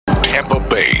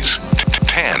Bay's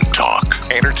Tan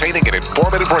Talk. Entertaining and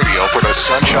informative radio for the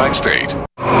Sunshine State.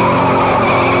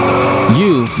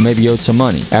 You may be owed some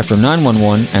money. After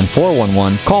 911 and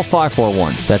 411, call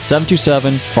 541. That's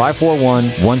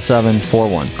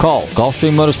 727-541-1741. Call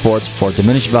Gulfstream Motorsports for a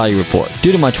diminished value report.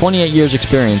 Due to my 28 years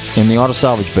experience in the auto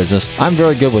salvage business, I'm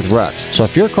very good with wrecks. So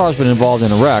if your car's been involved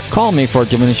in a wreck, call me for a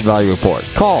diminished value report.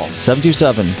 Call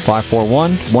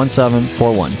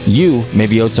 727-541-1741. You may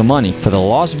be owed some money for the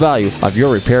lost value of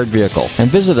your repaired vehicle. And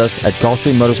visit us at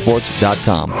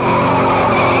GulfstreamMotorsports.com.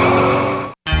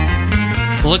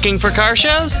 Looking for car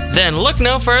shows? Then look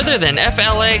no further than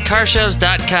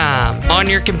FLACarshows.com. On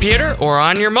your computer or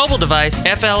on your mobile device,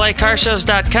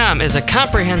 FLACarshows.com is a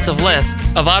comprehensive list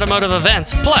of automotive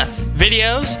events, plus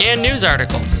videos and news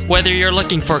articles. Whether you're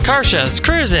looking for car shows,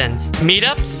 cruise-ins,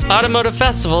 meetups, automotive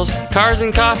festivals, cars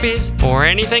and coffees, or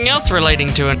anything else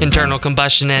relating to an internal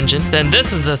combustion engine, then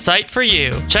this is a site for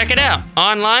you. Check it out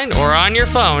online or on your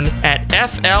phone at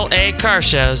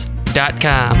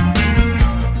FLACarshows.com.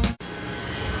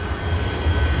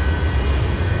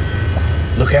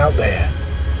 Look out there.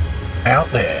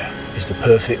 Out there is the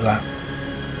perfect lap.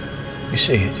 You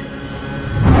see it?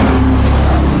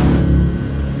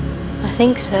 I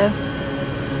think so.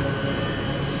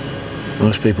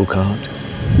 Most people can't.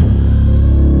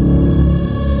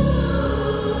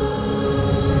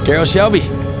 Carroll Shelby?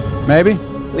 Maybe.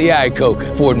 Lee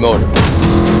Iacocca, Ford Motor.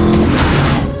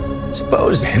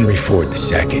 Suppose Henry Ford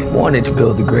II wanted to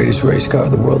build the greatest race car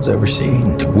the world's ever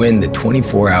seen to win the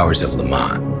 24 Hours of Le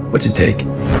Mans. What's it take?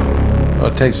 Well,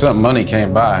 it takes something money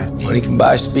can't buy. Money can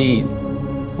buy speed.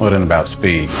 What then about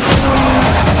speed?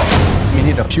 You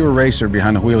need a pure racer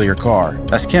behind the wheel of your car.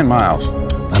 That's Ken Miles.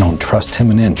 I don't trust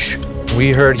him an inch.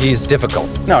 We heard he's difficult.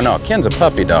 No, Ken's a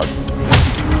puppy dog.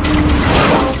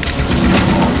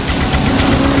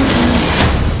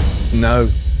 No.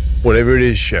 Whatever it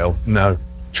is, Shell, no.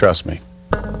 Trust me.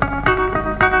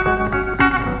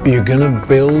 You're gonna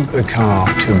build a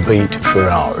car to beat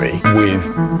Ferrari with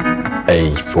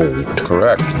a Ford.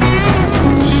 Correct.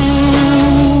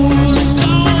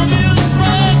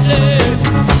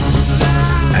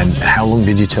 And how long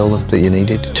did you tell them that you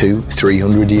needed?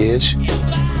 200-300 years?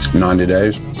 90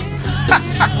 days.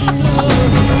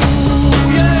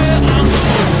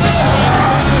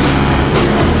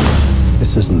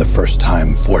 This isn't the first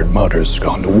time Ford Motors has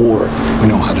gone to war. We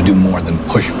know how to do more than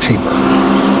push paper.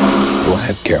 Go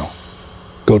ahead, Carol.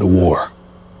 Go to war.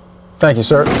 Thank you,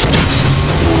 sir.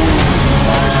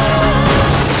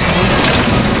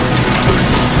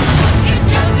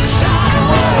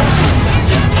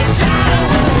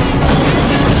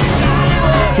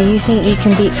 Do you think you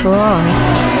can beat Ferrari?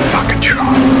 I can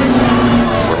try.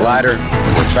 We're lighter,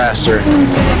 we're faster.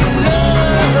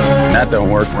 When that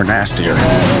don't work, we're nastier.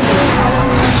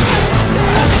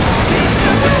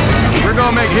 We're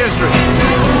gonna make history.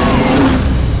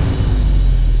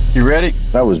 You ready?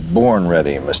 I was born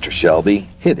ready, Mr. Shelby.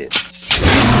 Hit it.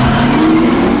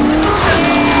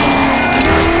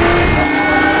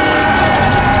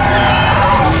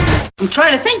 I'm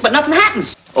trying to think, but nothing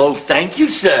happens. Oh, thank you,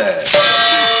 sir.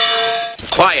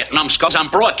 Quiet, numbskulls. I'm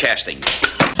broadcasting.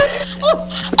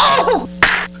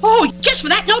 Oh, just for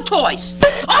that, no toys.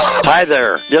 Oh. Hi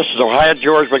there. This is Ohio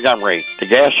George Montgomery, the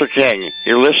Gasser King.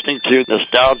 You're listening to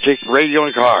Nostalgic Radio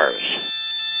and Cars.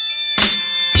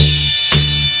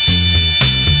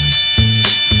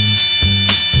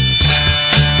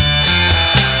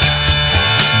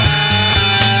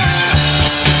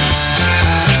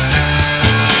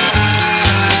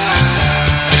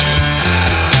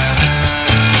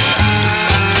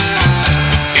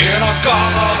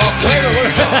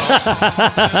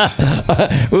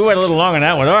 We went a little long on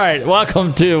that one. All right,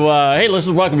 welcome to hey,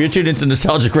 listen, welcome. You're tuned into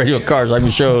Nostalgic Radio Cars. I'm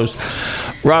your show's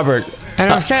Robert. And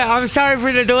I'm sorry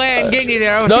for the delay in getting you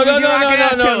there. I was too busy rocking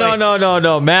out to it.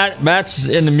 No. Matt's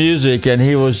into music, and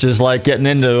he was just like getting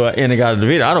into Inagata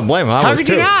DeVito. I don't blame him. How could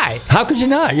you not? How could you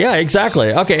not? Yeah,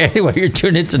 exactly. Okay, anyway, you're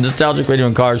tuned into Nostalgic Radio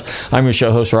and Cars. I'm your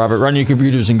show host, Robert. Run your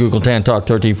computers and Google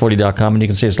TanTalk1340.com, and you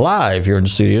can see us live here in the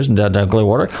studios in downtown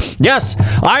Clearwater. Yes,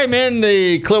 I'm in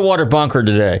the Clearwater bunker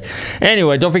today.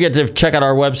 Anyway, don't forget to check out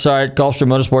our website,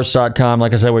 GulfstreamMotorsports.com.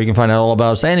 Like I said, where you can find out all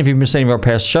about us. And if you've missed any of our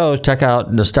past shows, check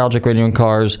out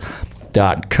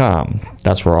nostalgicradioandcars.com.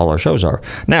 That's where all our shows are.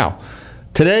 Now,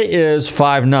 today is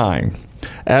 5/9.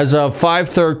 As of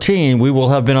 5/13, we will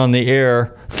have been on the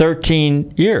air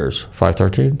 13 years.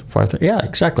 5/13? Yeah,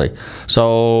 exactly.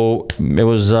 So it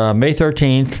was May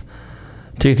 13th,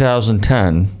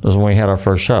 2010 was when we had our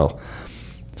first show.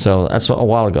 So that's a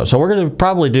while ago. So we're going to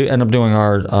probably end up doing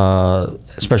our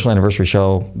special anniversary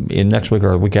show in next week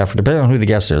or a week after, depending on who the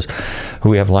guest is, who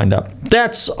we have lined up.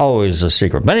 That's always a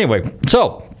secret. But anyway,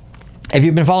 so if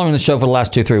you've been following the show for the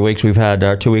last 2-3 weeks, we've had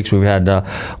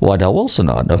Waddell Wilson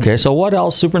on. Okay, so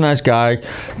Waddell, super nice guy,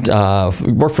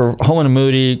 worked for Holman &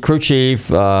 Moody, crew chief,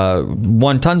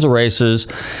 won tons of races.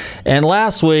 And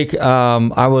last week,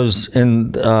 I was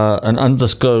in an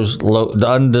undisclosed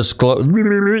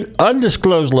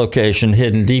location,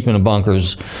 hidden deep in the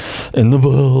bunkers in the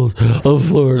world of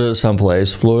Florida,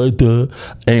 someplace, Florida.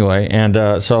 Anyway,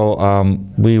 and so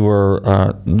we were,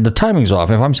 the timing's off.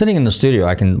 If I'm sitting in the studio,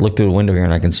 I can look through the window here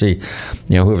and I can see,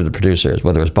 whoever the producer is,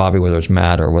 whether it's Bobby, whether it's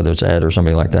Matt, or whether it's Ed or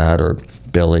somebody like that, or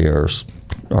Billy or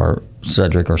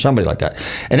Cedric or somebody like that.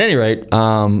 At any rate,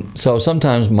 so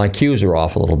sometimes my cues are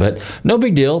off a little bit. No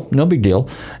big deal.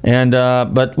 And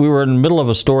but we were in the middle of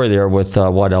a story there with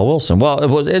Waddell Wilson. Well, what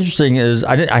was interesting is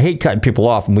I hate cutting people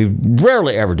off, and we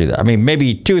rarely ever do that. I mean,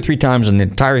 maybe 2 or 3 times in the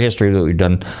entire history that we've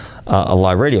done a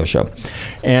live radio show.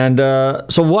 And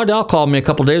so Waddell called me a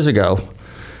couple days ago.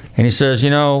 And he says,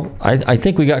 I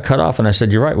think we got cut off. And I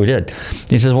said, you're right, we did.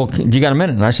 He says, well, do you got a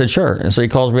minute? And I said, sure. And so he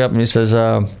calls me up and he says,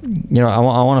 I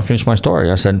want to finish my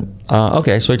story. I said,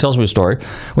 okay. So he tells me a story,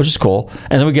 which is cool.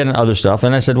 And then we get into other stuff.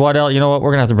 And I said, Waddell, you know what? We're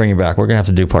going to have to bring you back. We're going to have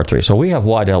to do part 3. So we have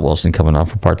Waddell Wilson coming on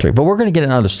for part 3. But we're going to get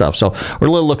into other stuff. So we're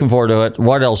a little looking forward to it.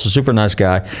 Waddell's a super nice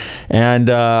guy. And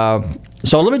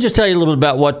so let me just tell you a little bit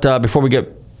about what, before we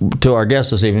get to our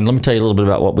guest this evening, let me tell you a little bit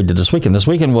about what we did this weekend. This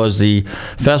weekend was the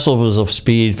Festivals of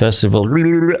Speed event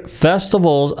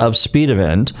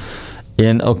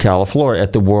in Ocala, Florida,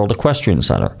 at the World Equestrian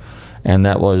Center. And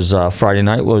that was Friday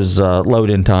night was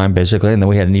load-in time, basically, and then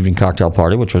we had an evening cocktail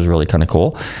party, which was really kind of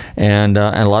cool. And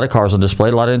a lot of cars on display,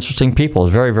 a lot of interesting people. It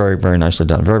was very, very, very nicely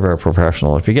done, very, very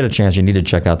professional. If you get a chance, you need to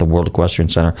check out the World Equestrian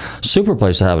Center. Super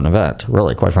place to have an event,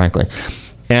 really, quite frankly.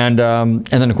 And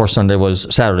then, of course,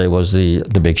 Saturday was the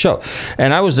big show.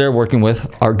 And I was there working with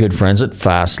our good friends at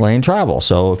Fast Lane Travel.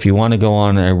 So if you want to go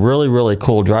on a really, really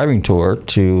cool driving tour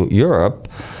to Europe,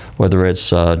 whether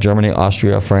it's Germany,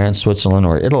 Austria, France, Switzerland,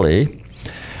 or Italy,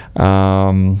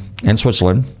 and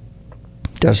Switzerland.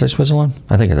 Did I say Switzerland?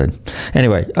 I think I did.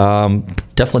 Anyway,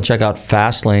 definitely check out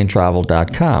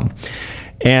fastlanetravel.com.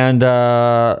 And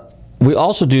we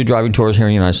also do driving tours here in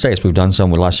the United States. We've done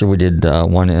some. Last year we did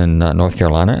one in North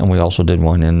Carolina, and we also did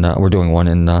one we're doing one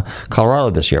in Colorado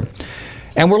this year.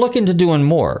 And we're looking to doing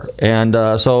more. And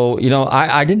so,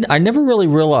 I never really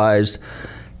realized,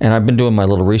 and I've been doing my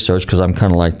little research because I'm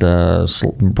kind of like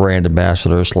the brand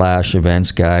ambassador /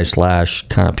 events guy /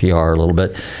 kind of PR a little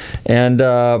bit. And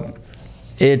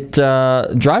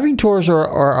driving tours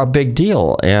are a big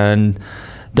deal. And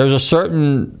there's a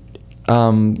certain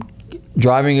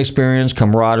driving experience,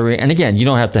 camaraderie, and again, you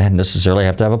don't have to necessarily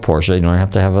have to have a Porsche. You don't have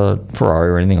to have a Ferrari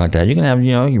or anything like that. You can have,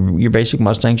 your basic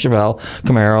Mustang, Chevelle,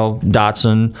 Camaro,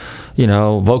 Datsun,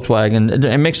 Volkswagen.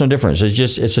 It makes no difference.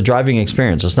 It's a driving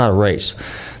experience. It's not a race.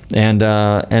 And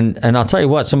I'll tell you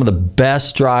what, some of the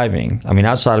best driving, I mean,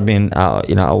 outside of being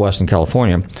out west in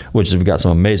California, which we've got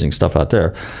some amazing stuff out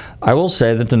there, I will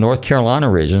say that the North Carolina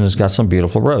region has got some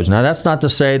beautiful roads. Now, that's not to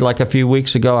say, like a few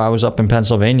weeks ago, I was up in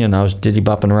Pennsylvania and I was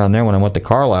diddy-bopping around there when I went to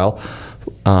Carlisle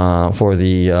for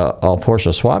the All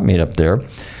Porsche swap meet up there.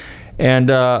 And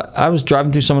I was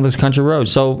driving through some of those country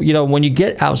roads. So, when you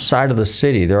get outside of the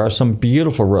city, there are some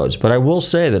beautiful roads. But I will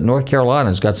say that North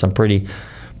Carolina's got some pretty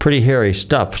hairy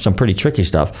stuff, some pretty tricky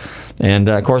stuff. And,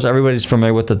 of course, everybody's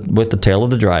familiar with the Tail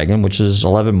of the Dragon, which is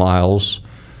 11 miles.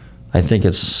 I think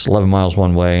it's 11 miles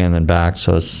one way and then back,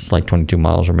 so it's like 22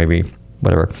 miles or maybe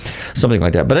whatever, something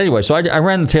like that. But anyway, so I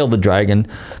ran the Tail of the Dragon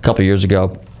a couple of years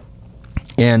ago.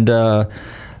 And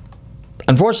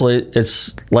unfortunately,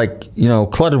 it's like,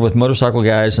 cluttered with motorcycle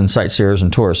guys and sightseers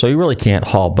and tourists, so you really can't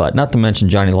haul butt, not to mention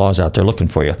Johnny Law's out there looking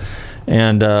for you.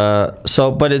 And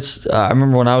but it's, I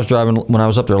remember when I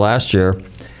was up there last year,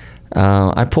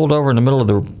 I pulled over in the middle of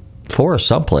the forest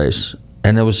someplace,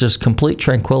 and there was just complete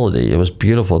tranquility. It was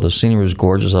beautiful. The scenery was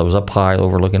gorgeous. I was up high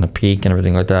overlooking a peak and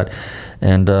everything like that.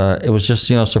 And it was just,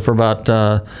 so for about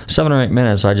 7 or 8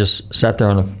 minutes, I just sat there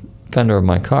on the fender of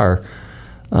my car,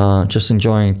 just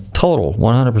enjoying total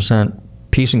 100%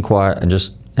 peace and quiet and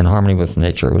just in harmony with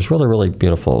nature. It was really, really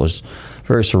beautiful. It was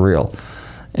very surreal.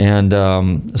 And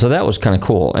so that was kind of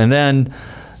cool. And then,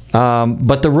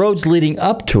 but the roads leading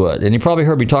up to it, and you probably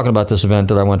heard me talking about this event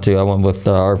that I went to. I went with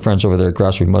our friends over there at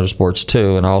Grassroots Motorsports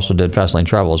too, and I also did Fast Lane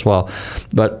Travel as well.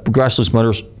 But Grassroots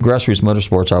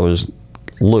Motorsports, I was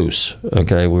loose.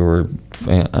 Okay,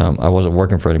 I wasn't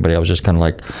working for anybody. I was just kind of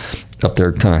like up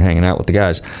there, kind of hanging out with the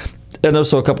guys. And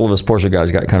also a couple of us Porsche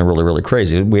guys got kind of really, really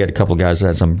crazy. We had a couple of guys that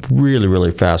had some really,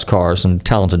 really fast cars, some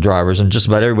talented drivers, and just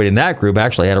about everybody in that group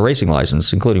actually had a racing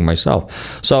license, including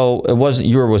myself. So it wasn't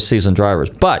you were with seasoned drivers.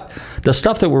 But the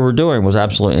stuff that we were doing was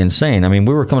absolutely insane. I mean,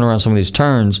 we were coming around some of these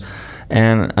turns,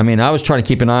 and I mean, I was trying to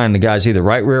keep an eye on the guy's either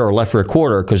right rear or left rear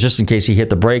quarter, because just in case he hit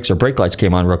the brakes or brake lights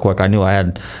came on real quick, I knew I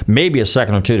had maybe a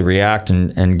second or two to react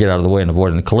and get out of the way and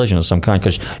avoid a collision of some kind,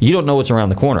 because you don't know what's around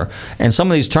the corner. And some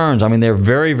of these turns, I mean, they're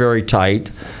very, very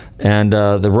tight. And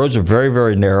the roads are very,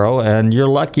 very narrow, and you're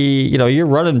lucky, you're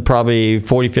running probably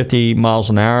 40, 50 miles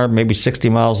an hour, maybe 60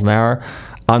 miles an hour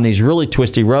on these really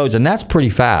twisty roads, and that's pretty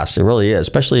fast. It really is,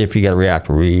 especially if you got to react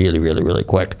really, really, really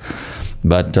quick.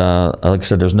 But like I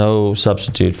said, there's no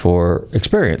substitute for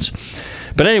experience.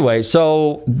 But anyway,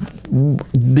 so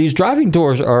these driving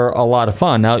tours are a lot of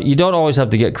fun. Now, you don't always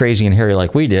have to get crazy and hairy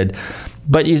like we did,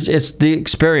 but it's the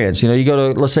experience. You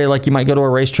go to, let's say, like you might go to a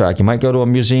racetrack, you might go to a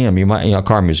museum, you might, a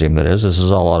car museum that is. This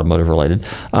is all automotive related.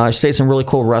 Stay at some really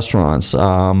cool restaurants,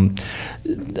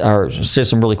 or stay at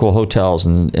some really cool hotels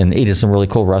and eat at some really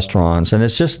cool restaurants. And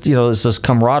it's just, it's this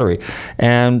camaraderie.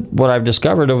 And what I've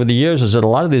discovered over the years is that a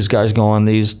lot of these guys go on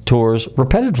these tours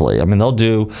repetitively. I mean, they'll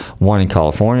do one in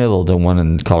California, they'll do one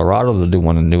in Colorado, they'll do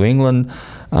one in New England,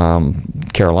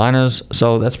 Carolinas.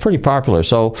 So that's pretty popular.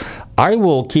 So I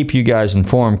will keep you guys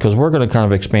informed, because we're going to kind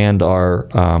of expand our,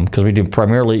 because we do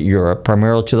primarily Europe,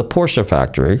 primarily to the Porsche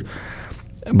factory.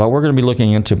 But we're going to be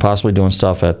looking into possibly doing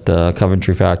stuff at the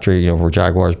Coventry factory, where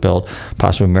Jaguar's built,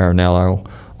 possibly Maranello,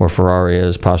 where Ferrari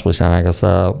is, possibly San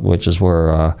Agatha, which is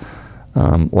where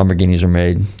Lamborghinis are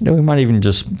made. We might even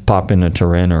just pop into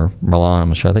Turin or Milan.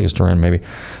 I'm sure. I think it's Turin, maybe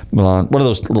Milan, one of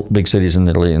those little big cities in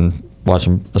Italy, and watch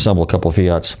them assemble a couple of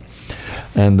Fiats.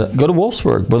 And go to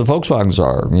Wolfsburg, where the Volkswagens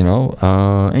are,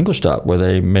 Ingolstadt, where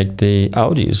they make the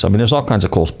Audis. I mean, there's all kinds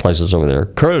of cool places over there.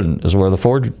 Köln is where the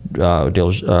Ford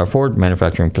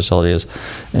manufacturing facility is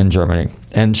in Germany.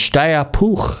 And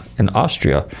Steyr-Puch in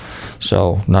Austria.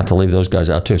 So, not to leave those guys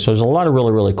out, too. So, there's a lot of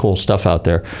really, really cool stuff out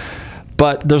there.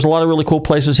 But there's a lot of really cool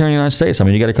places here in the United States. I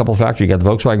mean, you got a couple of factories. You got the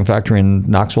Volkswagen factory in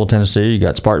Knoxville, Tennessee. You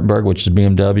got Spartanburg, which is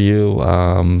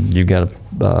BMW. You got,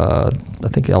 I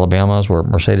think, Alabama is where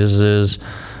Mercedes is.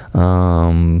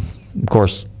 Of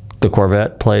course, the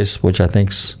Corvette place, which I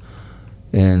think's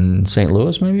in St.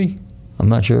 Louis, maybe? I'm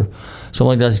not sure.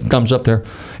 Something like that comes up there.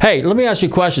 Hey, let me ask you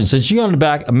a question. Since you're on the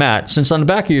back, Matt, since on the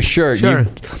back of your shirt, sure,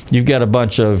 you've got a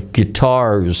bunch of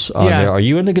guitars on there. Are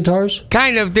you into guitars?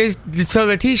 Kind of. So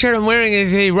the T-shirt I'm wearing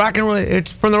is a rock and roll.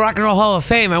 It's from the Rock and Roll Hall of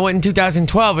Fame. I went in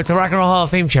 2012. It's a Rock and Roll Hall of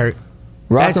Fame shirt.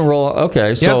 Rock and roll.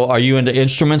 Okay. So are you into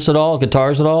instruments at all?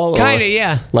 Guitars at all? Kind of,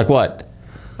 yeah. Like what?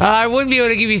 I wouldn't be able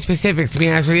to give you specifics, to be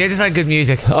honest with you. I just like good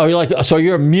music. Oh, so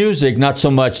you're music, not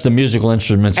so much the musical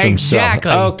instruments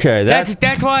exactly. themselves. Okay,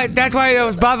 that's why it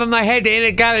was bobbing my head to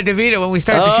Inagata DeVito when we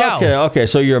started the show. Okay.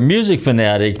 So you're a music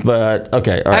fanatic, but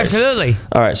okay, all right. Absolutely.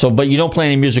 All right. So, but you don't play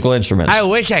any musical instruments. I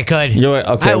wish I could.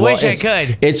 I wish I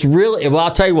could. It's really. Well,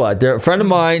 I'll tell you what. A friend of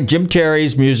mine, Jim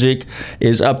Terry's music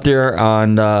is up there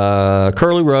on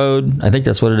Curly Road. I think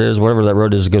that's what it is. Whatever that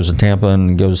road is, it goes to Tampa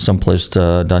and goes someplace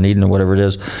to Dunedin or whatever it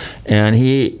is. And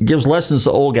he gives lessons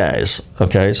to old guys.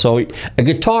 Okay, so a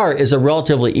guitar is a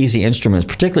relatively easy instrument,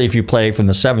 particularly if you play from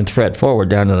the 7th fret forward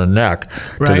down to the neck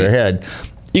to the head.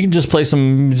 You can just play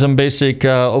some basic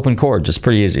open chords. It's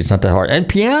pretty easy. It's not that hard. And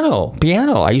piano.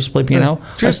 I used to play piano.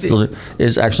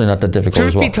 Is actually not that difficult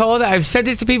as well. Truth be told, I've said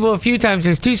this to people a few times.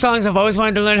 There's 2 songs I've always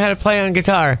wanted to learn how to play on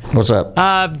guitar. What's up?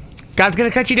 God's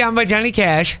Gonna Cut You Down by Johnny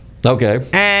Cash. Okay.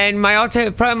 And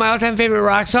probably my all-time favorite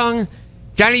rock song,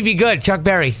 Johnny Be Good, Chuck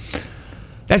Berry.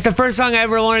 That's the first song I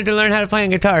ever wanted to learn how to play on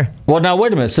guitar. Well, now,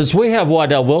 wait a minute. Since we have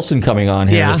Waddell Wilson coming on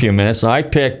here in a few minutes, I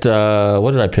picked,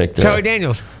 what did I pick there? Charlie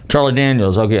Daniels. Charlie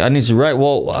Daniels. Okay, I need to write.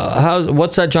 Well,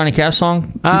 what's that Johnny Cash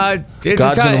song? God's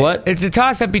Gonna what? It's a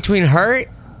toss-up between Hurt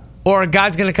or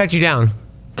God's Gonna Cut You Down.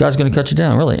 God's Gonna Cut You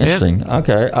Down. Really interesting. Yep.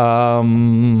 Okay. Well,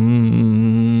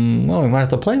 we might have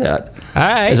to play that. All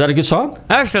right. Is that a good song?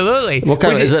 Absolutely. What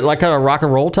kind is it like kind of rock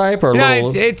and roll type or?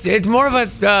 No, it's more of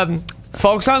a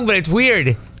folk song, but it's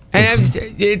weird. And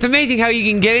it's amazing how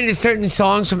you can get into certain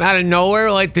songs from out of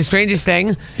nowhere, like The Strangest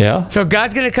Thing. Yeah. So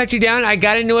God's Gonna Cut You Down, I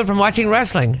got into it from watching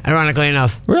wrestling, ironically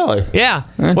enough. Really? Yeah.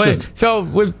 So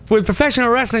with professional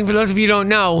wrestling, for those of you who don't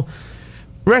know,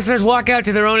 wrestlers walk out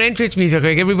to their own entrance music.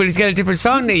 Like everybody's got a different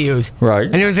song they use. Right.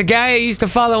 And there was a guy I used to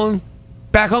follow him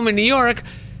back home in New York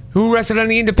who wrestled on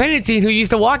the independent scene who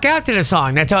used to walk out to the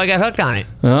song. That's how I got hooked on it.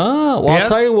 Oh, well, I'll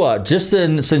tell you what.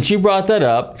 Since you brought that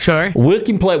up, sure,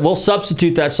 we'll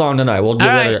substitute that song tonight. We'll do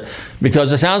that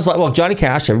because it sounds like, well, Johnny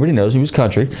Cash. Everybody knows he was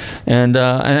country, and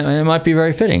it might be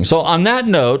very fitting. So on that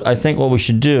note, I think what we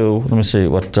should do. Let me see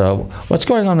what's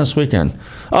going on this weekend.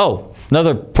 Oh.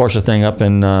 Another Porsche thing up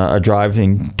in a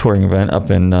driving touring event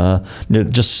up in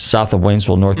just south of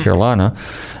Waynesville, North Carolina.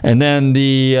 And then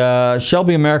the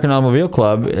Shelby American Automobile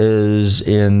Club is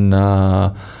in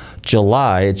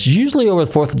July. It's usually over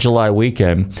the 4th of July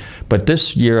weekend, but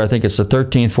this year I think it's the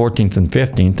 13th, 14th, and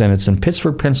 15th, and it's in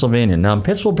Pittsburgh, Pennsylvania. Now in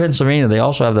Pittsburgh, Pennsylvania, they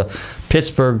also have the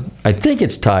Pittsburgh, I think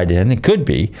it's tied in, it could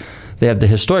be. They have the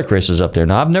historic races up there.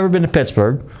 Now I've never been to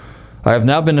Pittsburgh. I have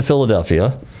now been to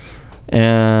Philadelphia.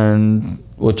 And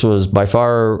which was by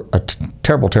far a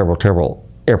terrible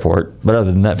airport. But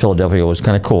other than that, Philadelphia was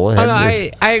kind of cool.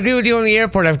 I agree with you on the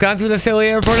airport. I've gone through the Philly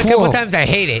airport a couple of times. I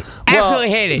hate it. Absolutely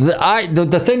hate it.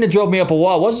 The thing that drove me up a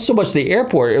wall wasn't so much the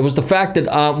airport. It was the fact that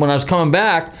when I was coming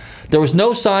back, there was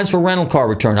no signs for rental car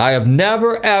return. I have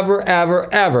never, ever,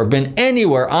 ever, ever been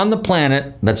anywhere on the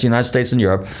planet, that's the United States and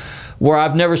Europe, where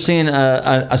I've never seen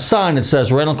a sign that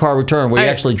says rental car return, where you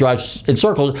actually drive in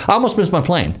circles. I almost missed my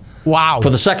plane. Wow. For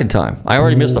the second time. I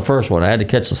already missed the first one. I had to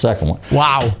catch the second one.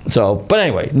 Wow. So, but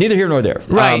anyway, neither here nor there.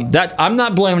 Right. I'm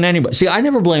not blaming anybody. See, I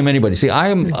never blame anybody. See, I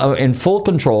am in full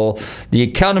control. The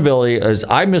accountability is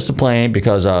I missed the plane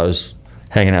because I was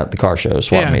hanging out at the car show,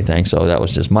 swap meet thing, so that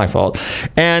was just my fault.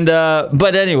 And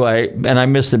but anyway, and I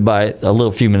missed it by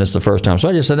a few minutes the first time, so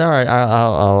I just said, all right,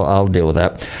 I'll deal with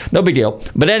that. No big deal.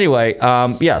 But anyway,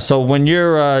 so when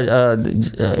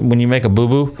you make a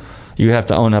boo-boo, you have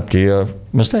to own up to your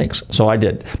mistakes. So I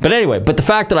did. But anyway, the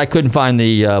fact that I couldn't find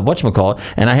the whatchamacallit,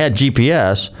 and I had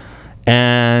GPS,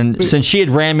 and since she had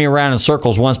ran me around in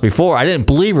circles once before, I didn't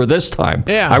believe her this time.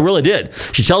 Yeah. I really did.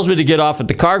 She tells me to get off at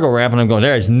the cargo ramp, and I'm going,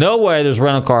 there's no way there's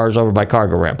rental cars over by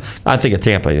cargo ramp. I think of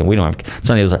Tampa. We don't have, it's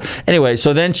on the other side. Anyway,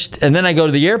 so then, and then I go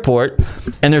to the airport,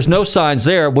 and there's no signs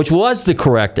there, which was the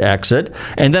correct exit.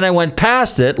 And then I went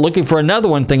past it, looking for another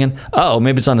one, thinking, oh,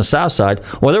 maybe it's on the south side.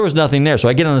 Well, there was nothing there. So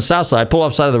I get on the south side, pull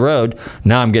off the side of the road.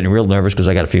 Now I'm getting real nervous because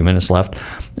I got a few minutes left.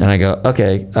 And I go,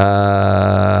 okay,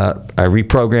 I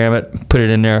reprogram it, put it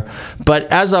in there.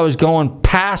 But as I was going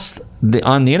past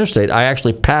on the interstate, I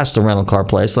actually passed the rental car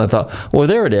place, and I thought, well,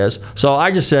 there it is. So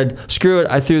I just said, screw it.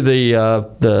 I threw the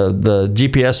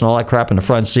GPS and all that crap in the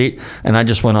front seat, and I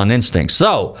just went on instinct.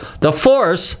 So the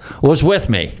force was with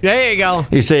me. There you go.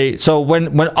 You see, so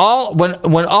when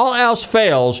all else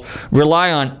fails,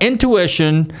 rely on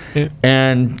intuition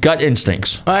and gut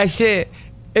instincts. I see.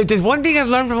 If there's one thing I've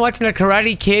learned from watching The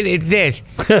Karate Kid, it's this.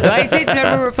 License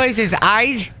never replaces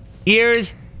eyes,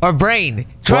 ears, or brain.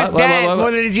 Trust that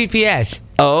more than a GPS.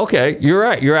 Oh, okay. You're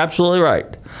right. You're absolutely right.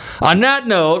 On that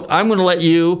note, I'm going to let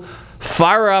you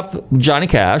fire up Johnny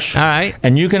Cash. All right.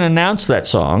 And you can announce that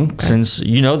song since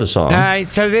you know the song. All right.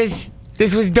 So this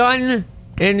was done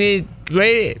in the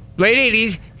late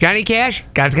 80s. Johnny Cash,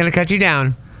 God's going to cut you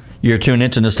down. You're tuned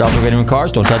into Nostalgic Radio and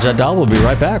Cars. Don't touch that dial. We'll be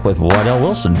right back with Waddell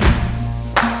Wilson.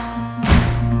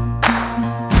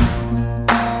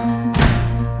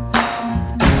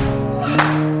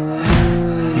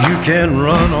 You can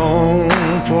run on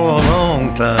for a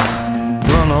long time,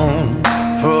 run on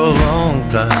for a long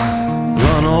time,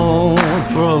 run on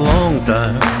for a long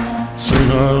time.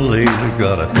 Sooner or later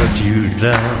gotta cut you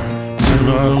down,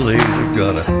 sooner or later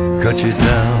gotta cut you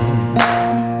down.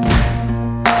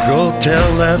 Go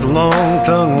tell that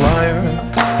long-tongued liar,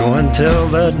 go and tell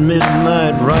that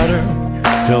midnight rider,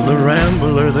 tell the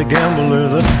rambler, the gambler,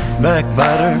 the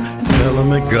backbiter, tell him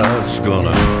that God's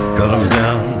gonna cut him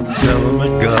down. Tell him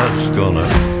that God's gonna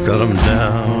cut him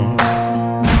down.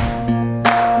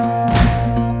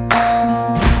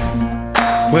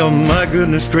 Well, my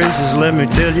goodness gracious, let me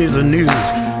tell you the news.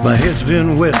 My head's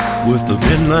been wet with the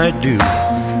midnight dew.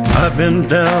 I've been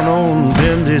down on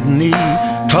bended knee,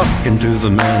 talking to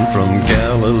the man from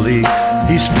Galilee.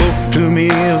 He spoke to me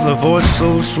with a voice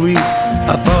so sweet,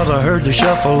 I thought I heard the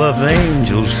shuffle of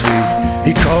angels' feet.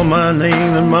 He called my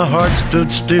name and my heart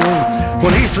stood still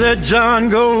when he said, John,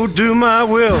 go do my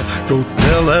will. Go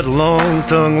tell that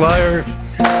long-tongued liar,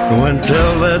 go and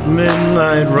tell that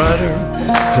midnight rider,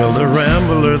 tell the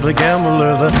rambler, the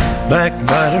gambler, the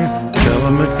backbiter, tell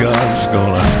him that God's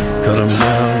gonna cut him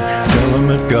down. Tell him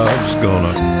that God's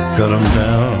gonna cut him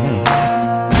down.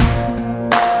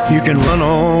 You can run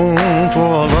on for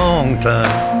a long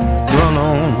time, run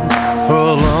on for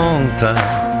a long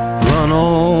time, run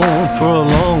on for a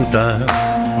long time.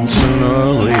 Sooner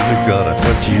or later gotta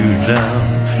cut you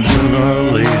down, sooner or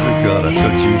later gotta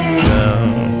cut you down.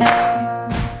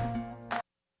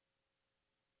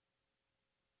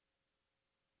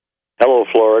 Hello,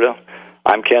 Florida.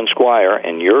 I'm Ken Squire,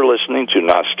 and you're listening to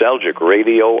Nostalgic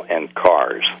Radio and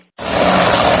Cars.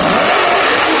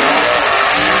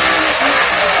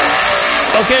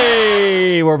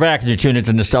 Okay, we're back, and you tune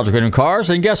into Nostalgic Radio and Cars.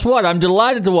 And guess what? I'm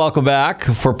delighted to welcome back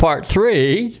for part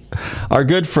 3 our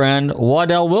good friend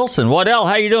Waddell Wilson. Waddell,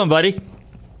 how you doing, buddy?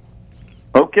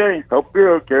 Okay, hope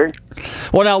you're okay.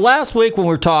 Well, now, last week when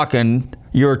we were talking,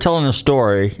 you were telling a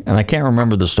story, and I can't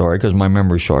remember the story because my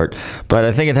memory's short, but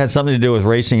I think it had something to do with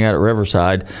racing out at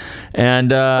Riverside.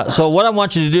 And so what I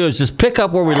want you to do is just pick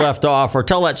up where we left off or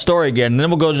tell that story again, and then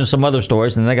we'll go into some other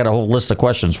stories, and then I got a whole list of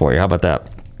questions for you. How about that?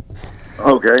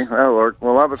 Okay, that'll work.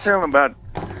 Well, I was telling about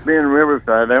being in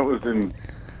Riverside. That was in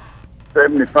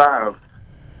 75.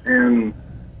 And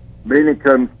Beanie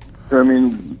come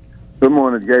in,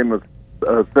 someone had gave him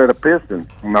a set of pistons.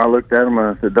 And I looked at them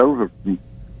and I said, those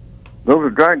are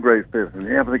drag race pistons.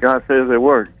 Yeah, but the guy says they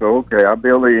work. So, okay, I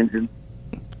built the engine.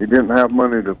 He didn't have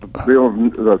money to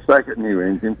build the second new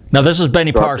engine. Now, this is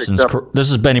Benny Parsons. This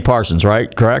is Benny Parsons,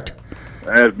 right? Correct?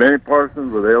 That's Benny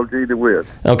Parsons with LG DeWitt.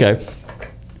 Okay.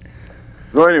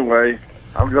 So anyway,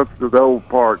 I go to the old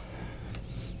park,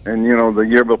 and, the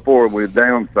year before we had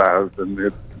downsized, and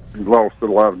it lost a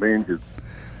lot of engines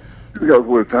because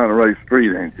we were trying to race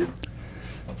street engines.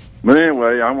 But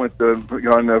anyway, I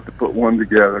got enough to put one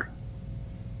together.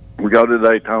 We go to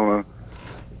Daytona.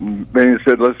 Benny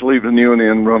said, let's leave the new one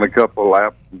in and run a couple of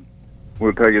laps. And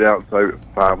we'll take it out and save it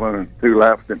 500. 2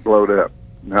 laps and blow it up.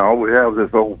 Now, all we have is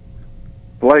this old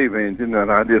slave engine that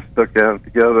I just stuck out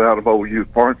together out of old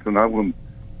used parts, and I wasn't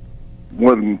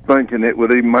thinking it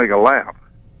would even make a lap.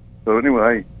 So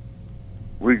anyway,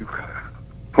 we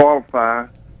qualified,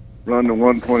 run the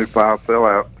 125, fell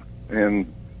out,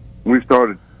 and we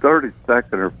started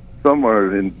 32nd or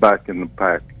somewhere back in the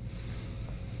pack.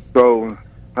 So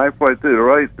halfway through the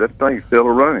race, that thing's still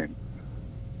running.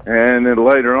 And then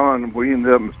later on, we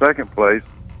ended up in second place,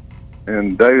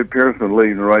 and David Pearson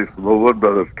leading the race with the Wood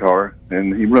Brothers car,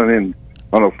 and he run in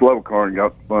on a slow car and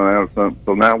got the fun out of something.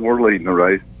 So now we're leading the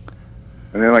race.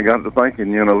 And then I got to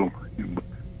thinking,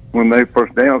 when they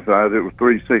first downsized, it was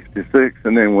 366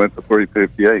 and then went to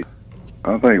 358.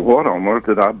 I think, what on earth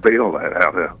did I bail that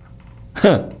out of?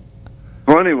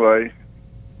 So anyway,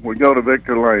 we go to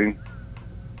Victor Lane,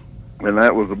 and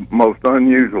that was the most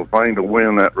unusual thing to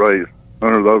win that race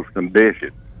under those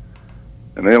conditions.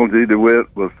 And LG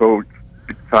DeWitt was so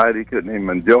excited he couldn't even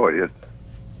enjoy it.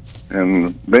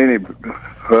 And Benny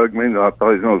hugged me, and I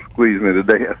thought he was going to squeeze me to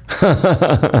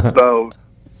death. So,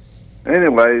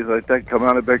 anyways, they come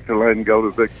out of Victor Lane and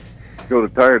go to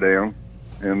tear down,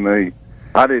 and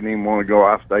I didn't even want to go.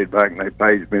 I stayed back, and they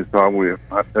paged me, so I went.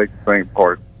 I take the thing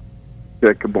apart,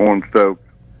 check the bore stoke,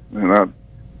 and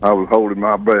I was holding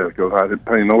my breath because I didn't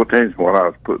pay no attention to what I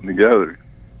was putting together.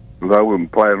 Because I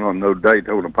wasn't planning on no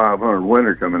Daytona 500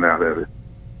 winner coming out of it.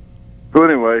 So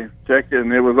anyway, checked it,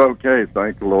 and it was okay,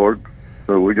 thank the Lord.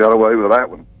 So we got away with that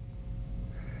one.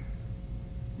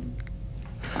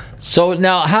 So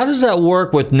now, how does that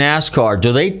work with NASCAR?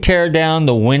 Do they tear down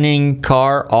the winning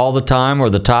car all the time, or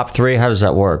the top 3? How does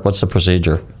that work? What's the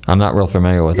procedure? I'm not real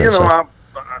familiar with it.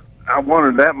 I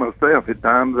wondered that myself. At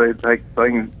times they take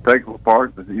things, take them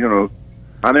apart.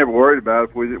 I never worried about it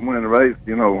if we didn't win the race.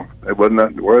 There wasn't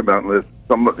nothing to worry about unless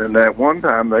somebody. And that one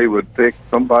time they would pick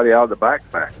somebody out of the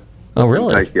backpack. Oh,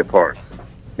 really? Take you apart.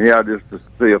 Yeah, just to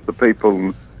see if the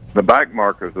people, the back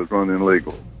markers, was running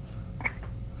legal.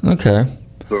 Okay.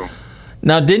 So.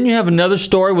 Now, didn't you have another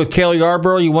story with Cale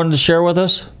Yarborough you wanted to share with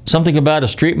us? Something about a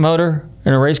street motor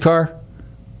in a race car?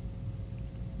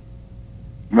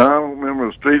 No, I don't remember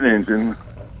the street engine.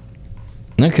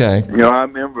 Okay. I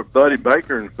remember Buddy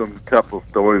Baker and some couple of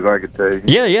stories I could tell you.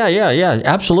 Yeah,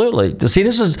 absolutely. See,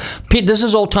 this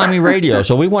is old-timey radio,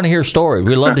 so we want to hear stories.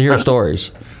 We love to hear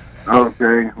stories.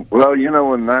 Okay. Well,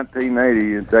 in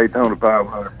 1980, in Daytona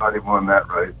 500, Buddy won that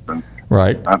race. And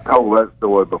right. I told that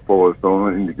story before, so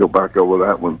I need to go back over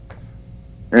that one.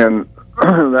 And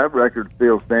that record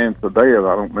still stands today, and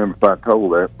I don't remember if I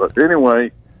told that. But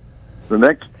anyway, the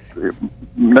next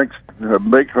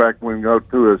big track we can go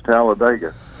to is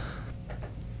Talladega.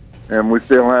 And we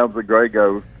still have the Gray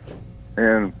Ghost.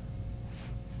 And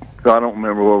so I don't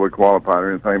remember where we qualified or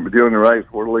anything. But during the race,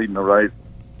 we're leading the race.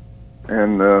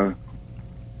 And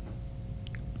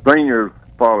seniors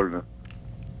followed us.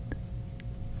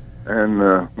 And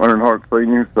Earnhardt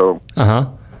Sr., so...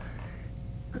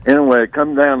 Anyway, it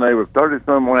come down, there was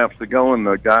 30-some laps to go, and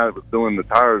the guy that was doing the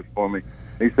tires for me,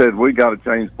 he said, we got to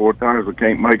change 4 tires. We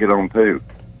can't make it on 2.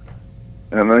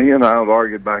 And he and I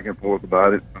argued back and forth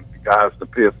about it. And the guys in the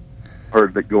pit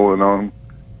heard it going on.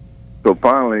 So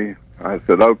finally, I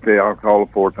said, okay, I'll call a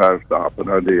 4-tire stop,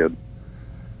 and I did.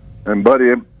 And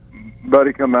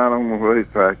Buddy come out on the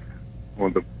racetrack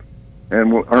and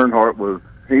Earnhardt was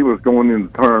going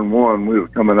into turn 1. We was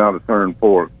coming out of turn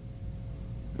 4.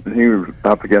 And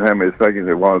I forget how many seconds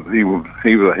it was. He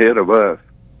was ahead of us.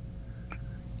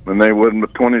 And they wasn't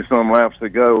but 20-some laps to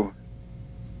go.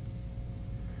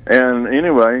 And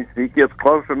anyway, he gets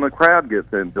closer and the crowd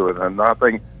gets into it. And I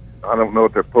don't know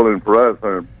if they're pulling for us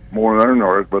or more than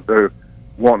Earnhardt, but they're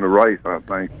wanting to race, I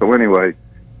think. So anyway,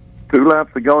 2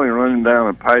 laps to go, he running down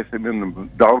and passed him in the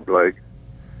dog leg.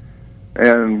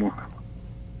 And,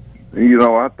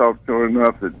 I thought sure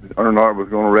enough that Earnhardt was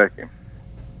going to wreck him.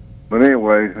 But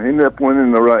anyway, he ended up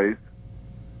winning the race.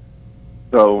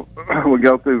 So we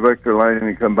go through Victor Lane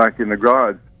and come back in the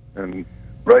garage. And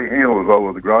Ray Hill was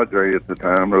over the garage area at the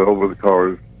time, or over the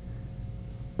cars.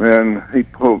 And he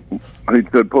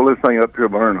said, pull this thing up here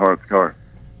by Earnhardt's car.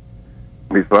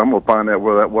 He said, I'm going to find out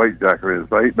where that weight jacker is.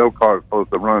 There ain't no car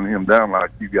supposed to run him down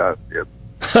like you guys did.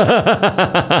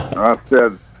 I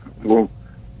said, well,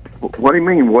 what do you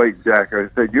mean weight jacker? He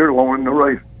said, you're lowering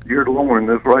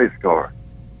this race car.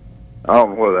 I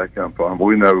don't know where that come from.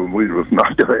 We know we was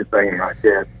not doing anything like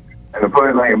that. And the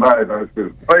funny thing about it, I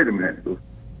said, wait a minute.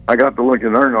 I got to look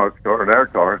at Earnhardt's car and our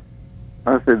car.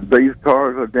 I said, these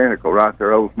cars are identical, right?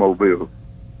 They're Oldsmobiles.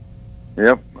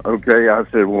 Yep. Okay. I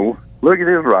said, well, look at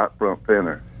his right front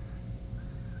fender.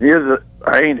 His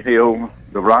ain't Hill,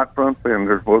 the right front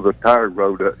fender where the tire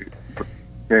road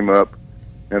came up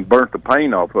and burnt the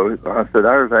paint off of it. I said,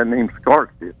 ours hadn't even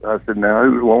scarched it. I said, now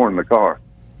who's lowering the car?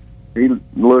 He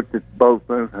looked at both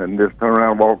of them and just turned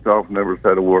around and walked off and never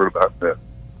said a word about that.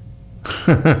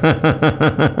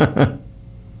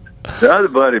 The other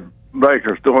Buddy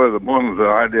Baker story, the ones that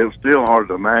I did, still hard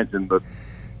to imagine, but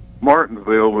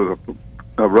Martinsville was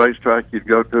a racetrack you'd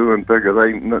go to and figure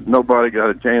nobody got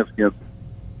a chance against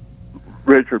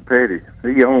Richard Petty.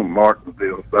 He owned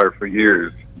Martinsville there for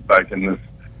years, back in the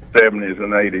 70s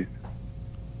and 80s,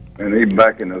 and even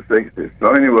back in the 60s.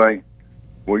 So anyway,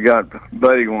 we got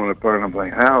Buddy going up there, and I'm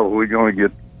thinking, how are we going to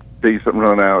get decent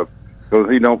run out? Because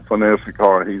he don't finesse the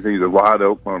car. He's either wide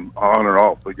open on or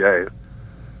off the gas.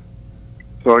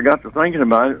 So I got to thinking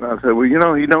about it, and I said,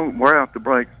 well, he don't wear out the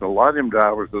brakes. A lot of them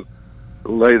drivers just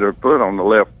lay their foot on the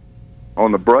left,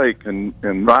 on the brake, and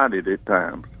ride it at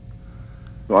times.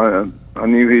 So I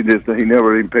knew he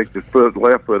never even picked his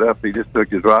left foot up. He just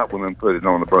took his right one and put it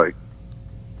on the brake.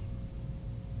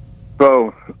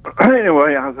 So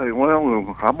anyway, I said,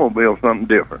 well, I'm going to build something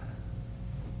different.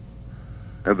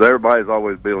 Because everybody's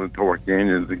always building torque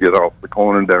engines to get off the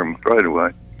corner and down the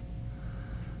straightaway.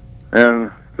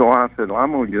 And so I said, well,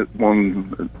 I'm going to get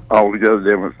one altogether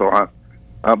different. So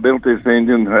I built this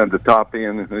engine, had the top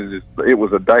end, and it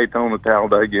was a Daytona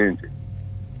Talladega engine.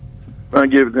 I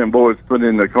gave it to them boys to put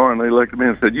in the car, and they looked at me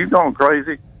and said, you going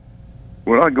crazy?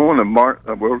 We're not going to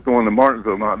we're going to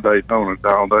Martinsville, not Daytona,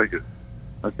 Talladega.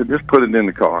 I said, just put it in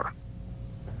the car.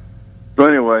 So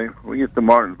anyway, we get to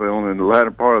Martinsville, and in the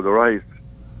latter part of the race,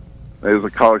 there was a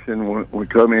caution. We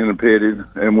come in and pitted,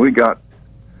 and we got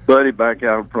Buddy back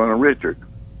out in front of Richard.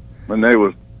 And there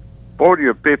was 40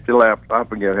 or 50 laps, I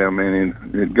forget how many,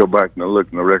 you'd go back and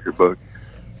look in the record book.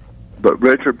 But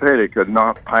Richard Petty could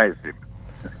not pass him.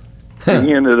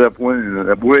 He ended up winning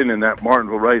that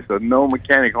Martinsville race. So no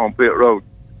mechanic on pit road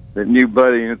that knew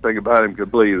Buddy anything about him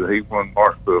could believe that he won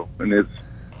Martinsville. And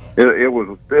it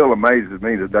was still amazes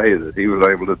me today that he was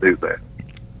able to do that.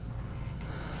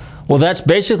 Well, that's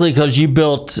basically because you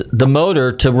built the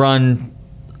motor to run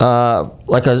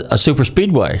like a super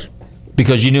speedway,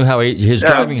 because you knew how his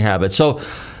driving habits. So,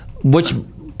 which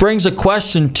brings a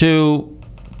question to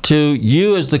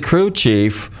you as the crew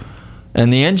chief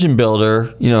and the engine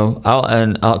builder,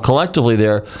 collectively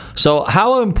there. So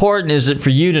how important is it for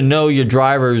you to know your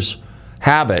driver's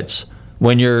habits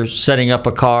when you're setting up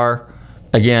a car,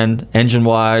 again,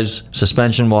 engine-wise,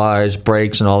 suspension-wise,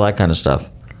 brakes, and all that kind of stuff?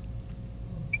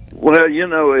 Well, it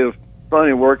was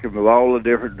funny working with all the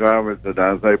different drivers that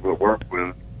I was able to work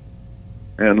with.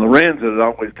 And Lorenzo would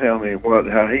always tell me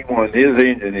how he wanted his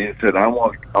engine. He said, I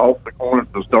want off the corner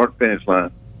to start finish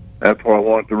line. That's where I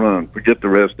want to run. Forget the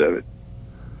rest of it.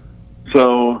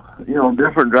 So,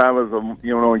 different drivers,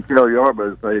 in Kelly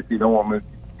Yarborough say, if you don't want me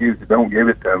to use it, don't give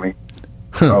it to me.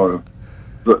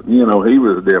 But, he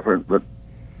was different.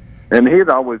 And he'd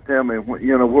always tell me,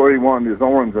 where he wanted his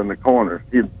arms in the corner.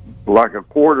 He'd like a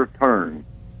quarter turn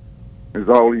is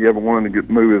all he ever wanted to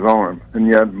move his arm. And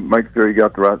you had to make sure he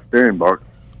got the right steering box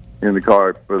in the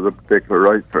car for the particular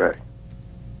racetrack.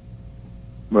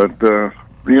 But, they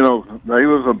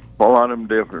was a lot of them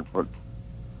different. But,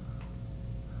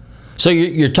 so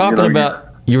you were talking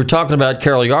about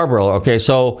Carol Yarborough. Okay,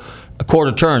 so a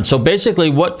quarter turn. So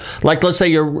basically, let's say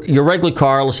your regular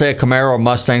car, let's say a Camaro or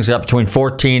Mustang's got between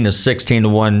 14 to 16 to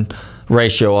 1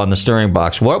 ratio on the steering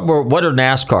box. What are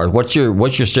NASCARs? What's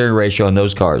your steering ratio on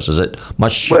those cars? Is it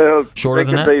much shorter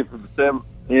than that? Be from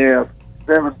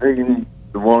 17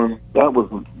 to 1. That was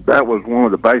one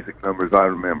of the basic numbers I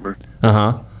remember.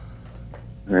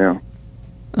 Yeah.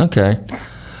 Okay.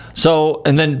 So,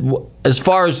 and then as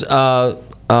far as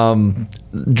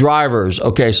drivers,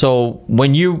 okay. So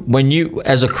when you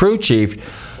as a crew chief,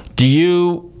 did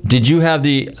you have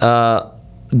the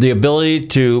ability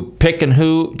to pick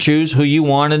and choose who you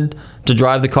wanted to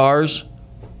drive the cars?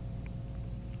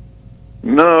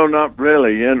 No, not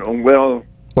really. And well,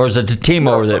 or is it the team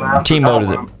over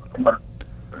that?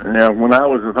 Yeah, when I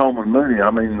was at home in Moody, I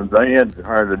mean, they had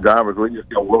hired the drivers. We just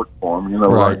go work for them,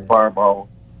 right. Like Fireball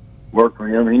worked for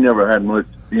him. He never had much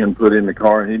input in the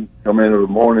car. He'd come in the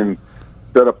morning,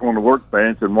 set up on the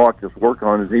workbench, and watch us work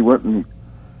on it. He wouldn't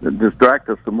distract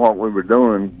us from what we were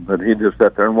doing, but he'd just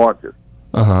sit there and watch us.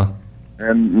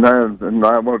 And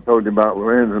I would have told you about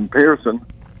Lorenz and Pearson.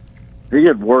 He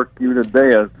had worked you to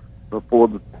death before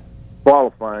the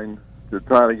qualifying to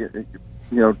try to get,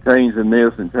 changing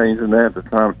this and changing that to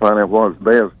try to find out what was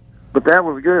best. But that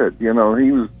was good. He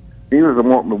was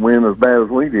wanting to win as bad as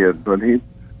we did, but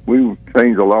we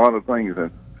changed a lot of things.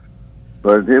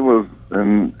 But it was,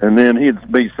 and then he'd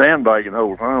be sandbagging the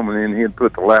whole time, and then he'd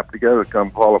put the lap together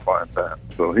come qualifying time.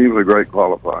 So he was a great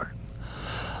qualifier.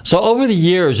 So over the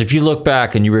years, if you look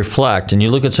back and you reflect and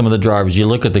you look at some of the drivers, you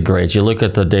look at the greats, you look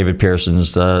at the David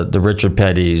Pearsons, the Richard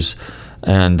Pettys,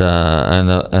 and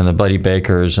the Buddy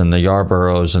Bakers and the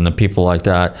Yarboroughs and the people like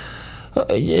that,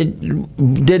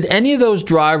 did any of those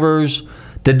drivers,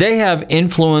 did they have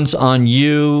influence on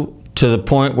you to the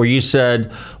point where you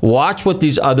said, watch what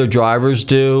these other drivers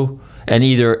do and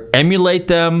either emulate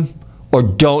them or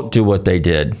don't do what they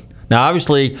did? Now,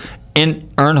 obviously, in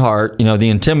Earnhardt, the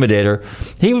Intimidator,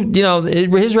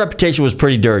 his reputation was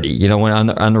pretty dirty, when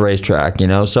on the racetrack,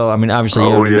 So I mean, obviously,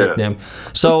 him.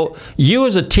 So you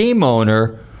as a team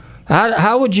owner,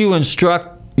 how would you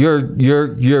instruct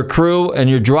your crew and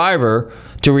your driver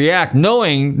to react,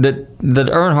 knowing that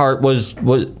Earnhardt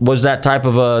was that type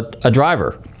of a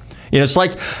driver? It's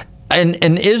like,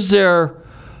 and is there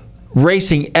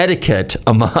racing etiquette,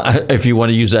 if you want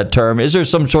to use that term? Is there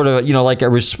some sort of, like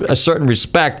a certain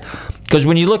respect? Because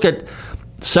when you look at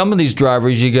some of these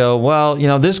drivers, you go, well,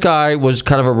 this guy was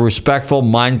kind of a respectful,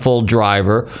 mindful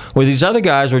driver, where these other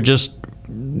guys were just,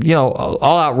 all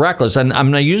out reckless. And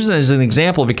I'm not using it as an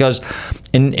example because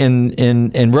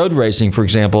in road racing, for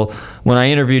example, when I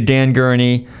interviewed Dan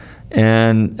Gurney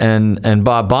and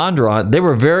Bob Bondurant, they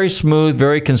were very smooth,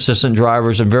 very consistent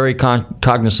drivers and very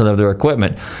cognizant of their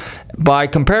equipment. By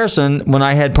comparison, when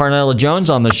I had Parnella Jones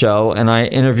on the show and I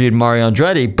interviewed Mario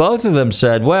Andretti, both of them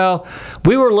said, well,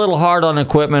 we were a little hard on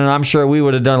equipment, and I'm sure we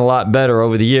would have done a lot better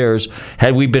over the years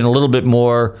had we been a little bit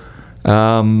more,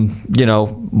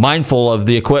 mindful of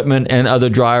the equipment and other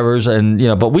drivers, and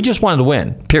but we just wanted to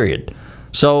win, period.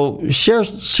 So share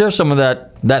some of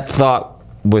that thought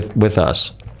with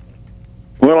us.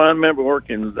 Well, I remember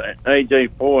working with A.J.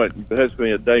 Foyt,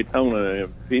 especially at Daytona. If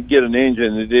he'd get an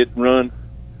engine that didn't run,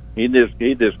 he'd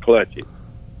just clutch it.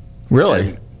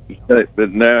 Really?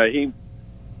 But now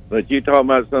but you talking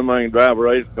about somebody can drive a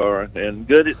race car and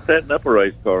good at setting up a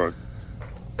race car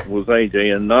was A.J.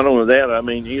 And not only that, I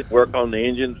mean, he'd work on the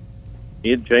engines,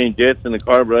 he'd change jets in the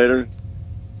carburetor.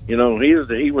 He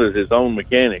was his own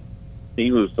mechanic.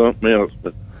 He was something else,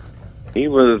 but he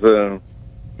was.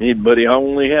 But he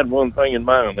only had one thing in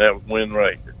mind, that was win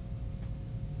races.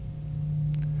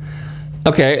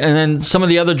 Okay, and then some of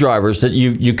the other drivers that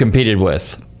you competed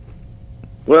with.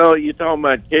 Well, you're talking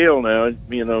about Cale now.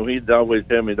 He'd always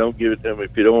tell me, don't give it to me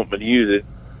if you don't want me to use it,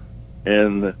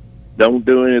 and don't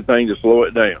do anything to slow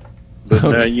it down. But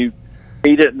now he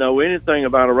didn't know anything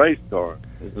about a race car.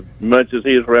 As much as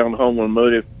he was around home on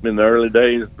Moody in the early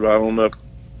days, right on up,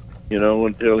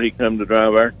 until he come to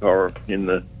drive our car in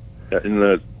the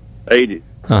 80s.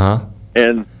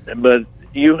 But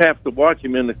you have to watch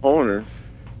him in the corner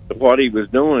of what he was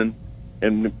doing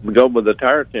and go with the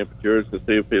tire temperatures to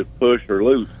see if it's push or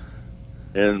loose,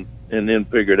 and then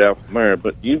figure it out from there.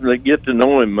 But you get to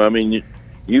know him. I mean,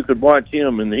 you could watch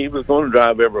him, and he was going to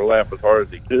drive every lap as hard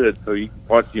as he could, so you could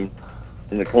watch him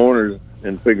in the corners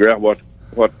and figure out what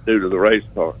to do to the race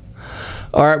car.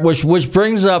 All right, which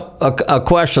brings up a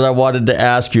question I wanted to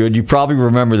ask you, and you probably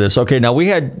remember this. Okay, now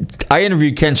I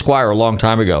interviewed Ken Squire a long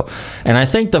time ago, and I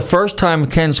think the first time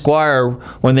Ken Squire,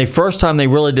 when they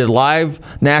really did live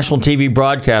national TV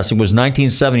broadcasting, was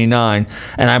 1979,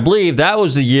 and I believe that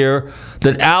was the year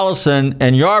that Allison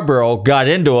and Yarborough got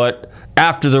into it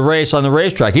after the race on the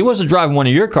racetrack. He wasn't driving one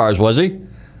of your cars, was he?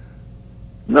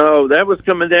 No, that was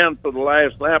coming down for the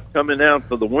last lap, coming down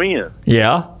for the win.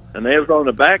 Yeah. And they was on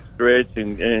the back stretch,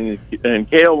 and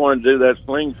Cale wanted to do that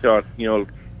slingshot,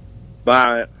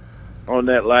 by on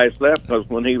that last lap, because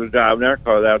when he was driving our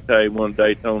car, that's how he won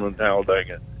Daytona and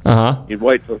Talladega. He'd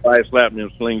wait till the last lap and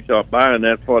then slingshot by, and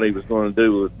that's what he was going to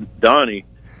do with Donnie.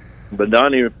 But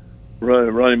Donnie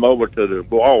run him over to the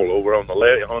wall over on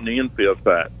the infield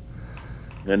side.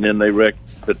 And then they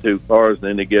wrecked the two cars, and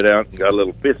then they get out and got a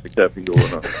little fisticuffing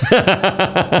going on.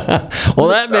 Well,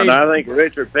 that made... And I think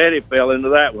Richard Petty fell into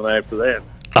that one after that.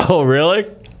 Oh, really?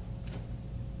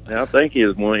 I think he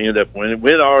was going to end up winning.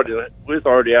 We was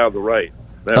already out of the race.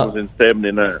 That was in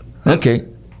 '79. Okay.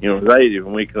 It was 80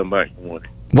 when we come back and won.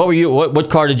 What were you?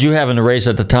 What car did you have in the race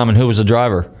at the time, and who was the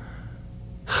driver?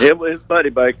 It was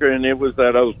Buddy Baker, and it was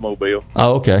that Oldsmobile.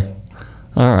 Oh, okay.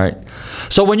 All right.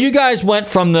 So when you guys went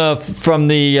from the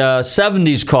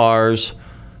 70s cars,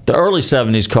 the early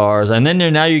 70s cars, and then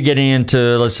now you're getting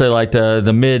into, let's say, like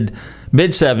the mid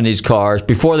 70s cars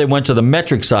before they went to the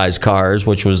metric size cars,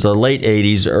 which was the late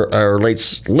 80s or late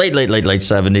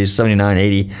 70s, 79,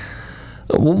 80.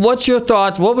 What's your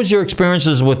thoughts? What was your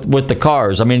experiences with the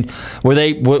cars? I mean,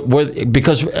 were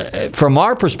because from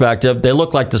our perspective, they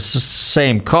look like the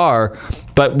same car,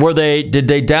 but did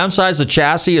they downsize the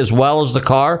chassis as well as the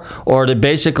car, or did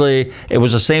basically it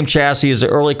was the same chassis as the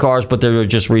early cars, but they were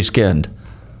just reskinned?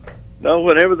 No,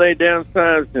 whenever they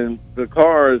downsized the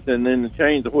cars and then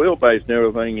changed the wheelbase and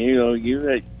everything, you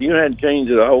had to change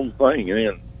the whole thing,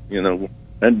 and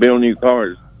build new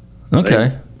cars.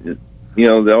 Okay.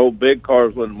 The old big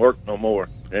cars wouldn't work no more,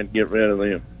 and get rid of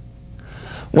them.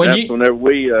 That's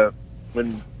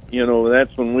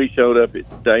when we showed up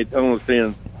at Daytona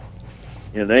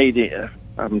in 80.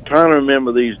 I'm trying to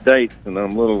remember these dates, and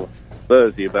I'm a little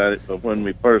fuzzy about it. But when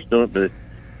we first did it, but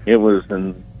it was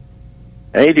in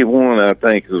 81, I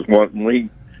think, is what we.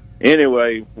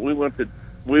 Anyway,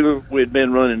 we'd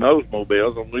been running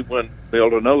Oldsmobiles, and we went and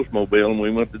built an Oldsmobile, and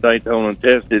we went to Daytona and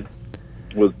tested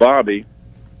with Bobby.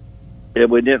 Yeah,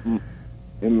 we didn't.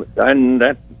 And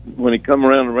when he come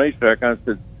around the racetrack, I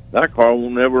said, that car will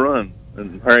never run.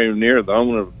 And Harry Near, the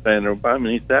owner, was standing there by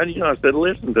me, and he said, I said,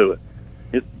 listen to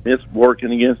it. It's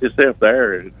working against itself.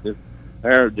 The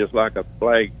air is just like a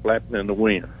flag flapping in the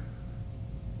wind.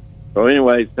 So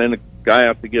anyway, sent a guy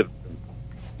out to get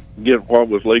what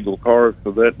was legal cars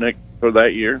for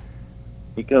that year.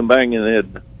 He come back and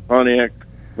had Pontiac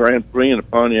Grand Prix and a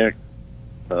Pontiac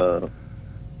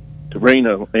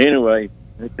Torino. Anyway,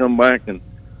 they come back and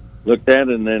looked at it,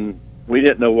 and then we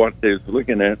didn't know what they was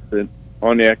looking at. The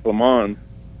Pontiac Le Mans.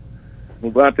 We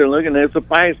go out there looking, it's a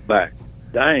fastback.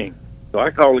 Dang. So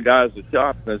I called the guys at the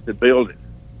shop, and I said, build it.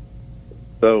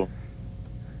 So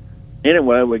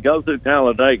anyway, we go through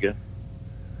Talladega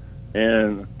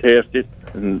and test it,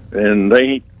 and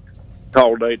they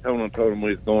called Daytona and told them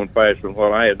we was going faster than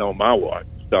what I had on my watch,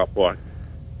 stopwatch.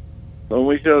 So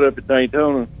we showed up at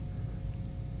Daytona,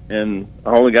 and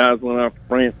all the guys went out to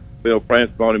France. Bill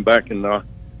France brought him back in the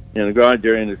garage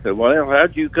area, and they said, well,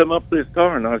 how'd you come up with this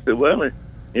car? And I said, well,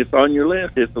 it's on your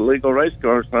list. It's a legal race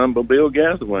car signed by Bill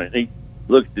Gasaway. He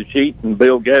looked at the sheet, and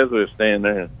Bill Gasaway was standing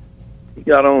there. He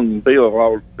got on Bill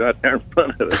all right there in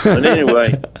front of us. But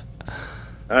anyway,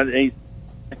 he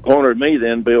cornered me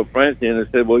then, Bill France, and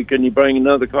said, well, couldn't you bring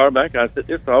another car back? I said,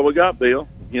 that's all we got, Bill.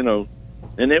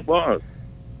 And it was.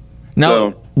 Now,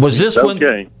 so, was this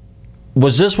okay.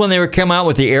 Was this when they were coming out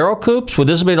with the Aero Coupes? Would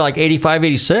this be like 85,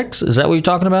 86? Is that what you're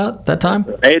talking about that time?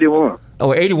 81.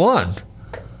 Oh, 81.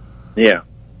 Yeah.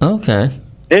 Okay.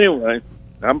 Anyway,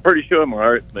 I'm pretty sure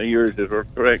my years are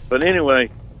correct. But anyway,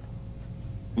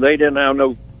 they didn't have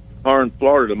no car in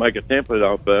Florida to make a template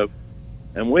off of.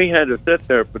 And we had to sit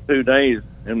there for 2 days.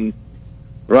 And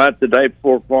right the day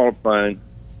before qualifying,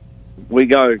 we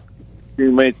got a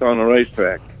few mates on the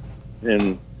racetrack.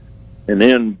 And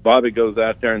then Bobby goes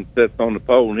out there and sits on the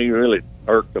pole, and he really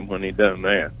irked them when he done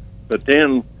that. But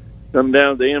then, come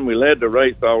down to the end, we led the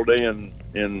race all day and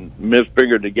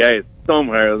misfigured the gas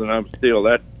somehow, and I'm still,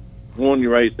 that one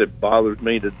race that bothers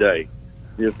me today.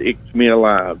 Just icks me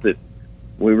alive that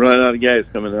we run out of gas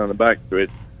coming down the back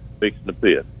stretch, fixing the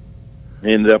pit.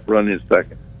 Ended up running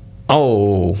second.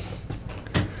 Oh.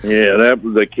 Yeah, that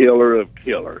was a killer of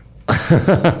killers.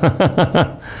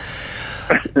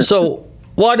 So...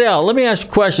 Waddell, let me ask you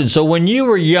a question. So when you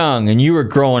were young and you were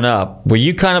growing up, were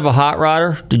you kind of a hot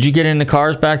rodder? Did you get into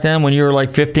cars back then when you were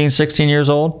like 15, 16 years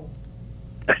old?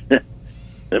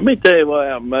 Let me tell you what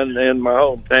happened in my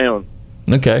hometown.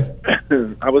 Okay.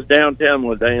 I was downtown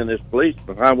one day, and this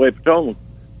policeman, highway patrolman.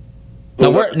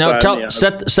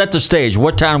 Set the stage.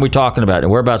 What town are we talking about?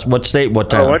 Whereabouts? What state? What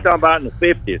town? Oh, we're talking about in the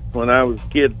 50s. When I was a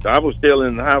kid, I was still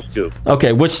in high school.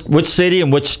 Okay, which city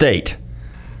and which state?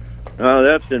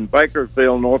 That's in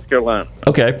Bakersfield, North Carolina.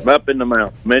 Okay. Up in the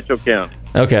mountains, Mitchell County.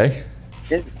 Okay.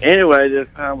 Anyway, this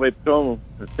highway patrolman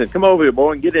said, "Come over here,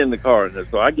 boy, and get in the car." And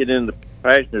so I get in the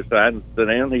passenger side and sit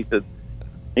down. He said,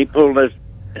 he pulled his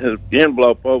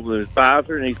envelope over his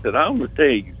visor, and he said, "I'm going to tell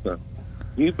you something.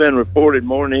 You've been reported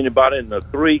more than anybody in the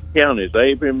 3 counties,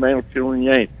 Avery, Mansfield, and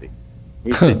Yancey."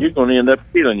 He said, "You're going to end up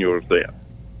killing yourself."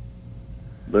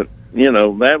 But,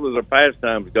 that was a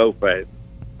pastime to go fast.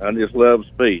 I just love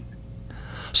speed.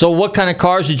 So what kind of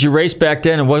cars did you race back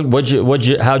then, and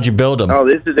how'd you build them? Oh,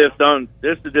 this is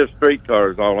just street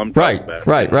cars, all I'm talking about.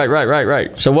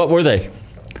 Right. So what were they?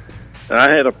 I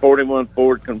had a 41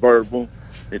 Ford convertible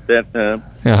at that time.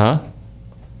 Uh-huh.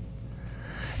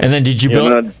 And then did you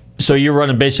build... So you were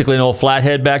running basically an old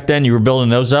flathead back then? You were building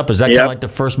those up? Is that kind of like the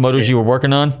first motors you were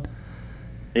working on?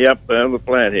 Yep, I was a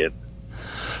flathead.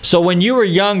 So when you were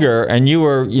younger and you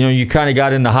were, you kind of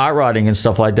got into hot rodding and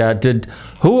stuff like that,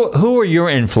 who were your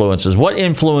influences? What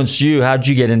influenced you? How'd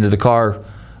you get into the car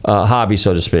hobby,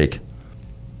 so to speak?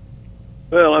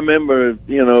 Well, I remember,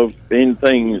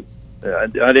 anything. I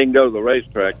didn't go to the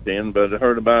racetrack then, but I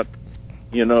heard about,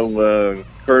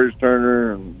 Curtis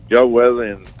Turner and Joe Weather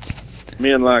and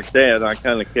men like that. I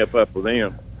kind of kept up with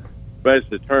them,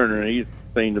 especially Turner. He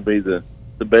seemed to be the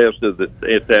best at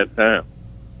that time.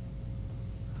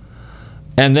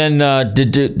 And then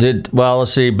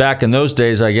let's see, back in those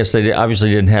days, I guess they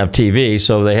obviously didn't have TV,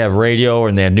 so they have radio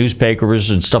and they had newspapers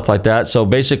and stuff like that. So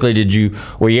basically,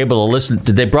 were you able to listen?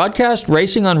 Did they broadcast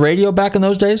racing on radio back in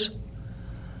those days?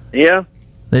 Yeah.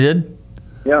 They did?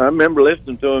 Yeah, I remember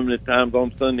listening to them at times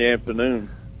on Sunday afternoon.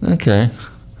 Okay.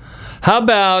 How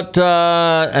about,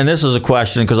 and this is a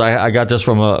question because I got this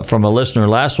from a listener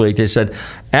last week. They said,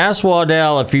 ask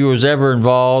Waddell if he was ever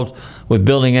involved with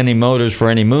building any motors for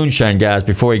any moonshine guys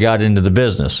before he got into the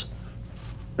business.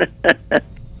 That's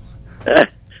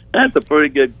a pretty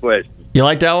good question. You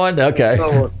like that one? Okay.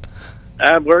 So,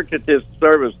 I worked at this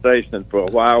service station for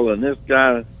a while, and this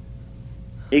guy,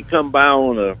 he come by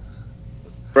on a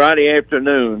Friday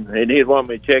afternoon, and he'd want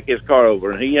me to check his car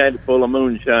over, and he had to pull a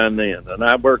moonshine then. And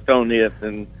I worked on it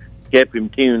and kept him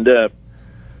tuned up.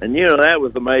 And, that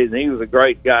was amazing. He was a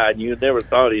great guy, and you never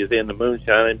thought he was into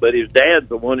moonshining, but his dad's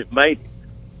the one that made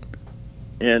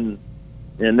it. And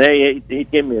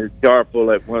he'd give me a jar full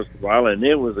of it once in a while, and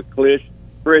it was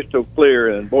crystal clear.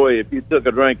 And, boy, if you took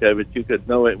a drink of it, you could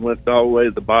know it went all the way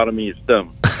to the bottom of your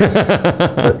stomach.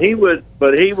 But he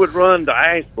would run to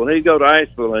Asheville. He'd go to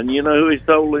Asheville, and you know who he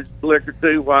sold his liquor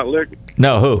to, white liquor?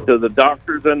 No, who? To the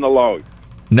doctors and the lawyers.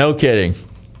 No kidding.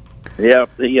 Yep,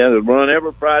 he had to run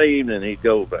every Friday evening. He'd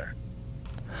go there.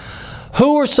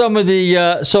 Who were some of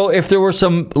the? So, if there were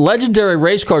some legendary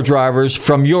race car drivers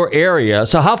from your area,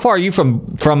 so how far are you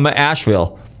from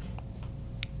Asheville?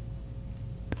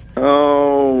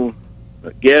 Oh,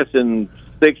 I guess in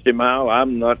 60 mile.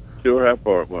 I'm not sure how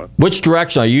far it was. Which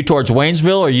direction? Are you towards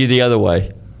Waynesville or are you the other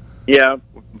way? Yeah,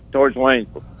 towards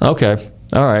Waynesville. Okay.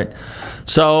 All right.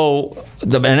 So,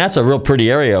 and that's a real pretty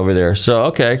area over there. So,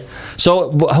 okay. So,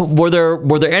 were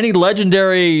there any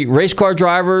legendary race car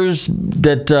drivers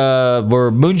that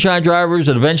were moonshine drivers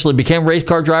that eventually became race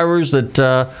car drivers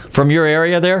that from your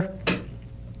area there?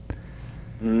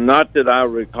 Not that I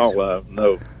recall of.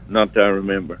 No, not that I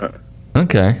remember.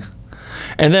 Okay.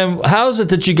 And then, how is it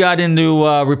that you got into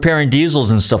repairing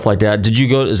diesels and stuff like that? Did you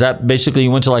go? Is that basically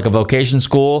you went to like a vocation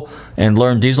school and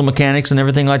learned diesel mechanics and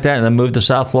everything like that, and then moved to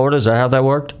South Florida? Is that how that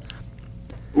worked?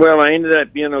 Well, I ended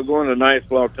up, going to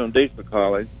Nice-Lawton Diesel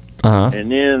College,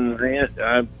 and then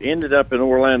I ended up in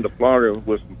Orlando, Florida,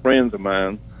 with some friends of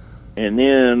mine, and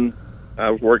then I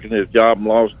was working this job and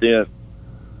lost it,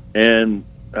 and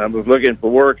I was looking for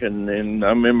work, and I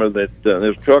remember that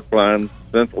this truck line,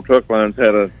 Central Truck Lines,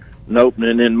 had an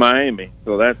opening in Miami,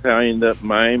 so that's how I ended up in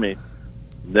Miami,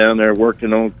 down there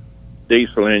working on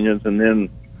diesel engines, and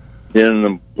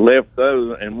then left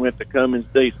those and went to Cummins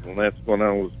Diesel, and that's when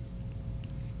I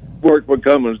worked with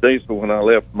Cummins Diesel when I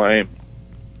left Miami.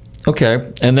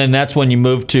 Okay, and then that's when you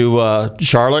moved to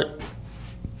Charlotte?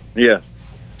 Yeah.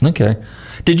 Okay.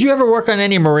 Did you ever work on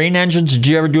any marine engines? Did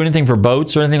you ever do anything for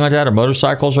boats or anything like that, or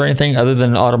motorcycles or anything other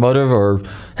than automotive or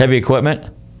heavy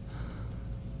equipment?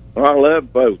 Well, I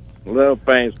love boats. Love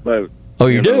fast boats. Oh,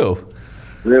 you do?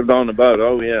 Lived on the boat.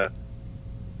 Oh, yeah.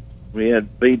 We had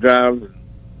speed drives,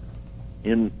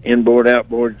 inboard,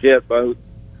 outboard jet boats.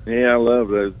 Yeah, I love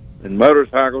those. And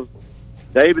motorcycles.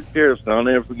 David Pearson, I'll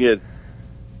never forget.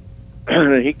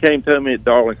 He came to me at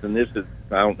Darlington. This is,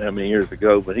 I don't know how many years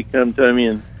ago, but he come to me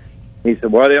and he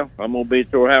said, Waddell, I'm going to be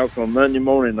at your house on Monday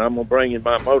morning, and I'm going to bring in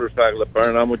my motorcycle up there,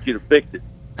 and I want you to fix it.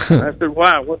 I said,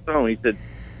 why? What's wrong? He said,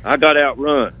 I got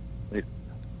outrun.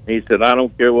 He said, I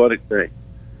don't care what it takes.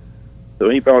 So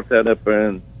he brought that up there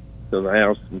and to the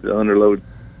house and underload.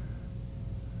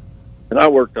 And I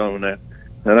worked on that.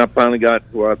 And I finally got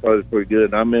to where I thought it was pretty good.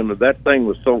 And I remember that thing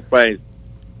was so fast,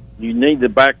 you need the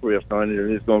backrest on it or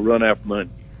it's going to run out of money.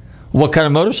 What kind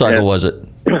of motorcycle was it?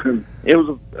 It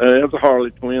was a Harley,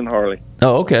 twin Harley.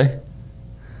 Oh, okay.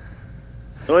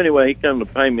 So anyway, he come to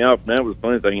pay me off, and that was the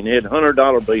funny thing. He had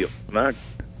 $100 bill, and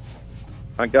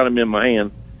I got him in my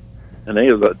hand, and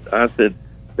I said,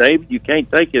 David, you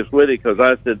can't take this with you, because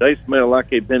I said, they smell like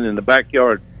they've been in the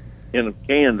backyard in a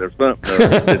can or something. He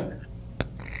said,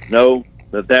 no,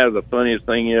 that was the funniest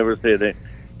thing he ever said.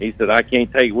 He said, I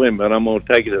can't take it with me, but I'm going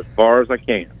to take it as far as I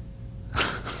can.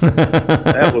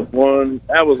 That was one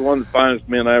of the finest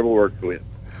men I ever worked with.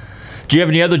 Do you have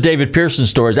any other David Pearson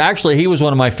stories? Actually, he was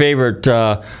one of my favorite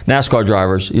NASCAR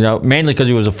drivers, mainly because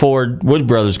he was a Ford Wood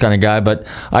Brothers kind of guy, but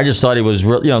I just thought he was,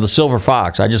 the Silver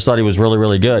Fox. I just thought he was really,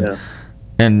 really good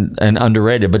and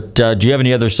underrated. But do you have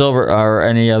any other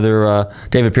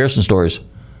David Pearson stories?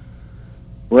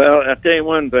 Well, I'll tell you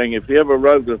one thing. If you ever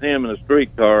rode with him in a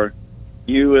streetcar,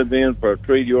 you would be in for a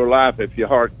treat of your life if your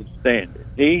heart could stand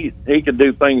it. He could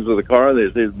do things with a car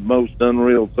that's the most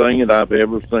unreal thing that I've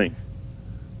ever seen.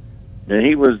 And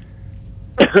he was,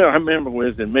 I remember we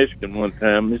was in Michigan one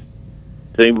time.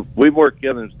 We worked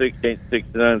together in 68,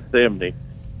 69, 70,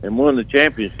 and won the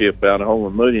championship out of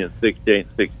Holman Moody in 68,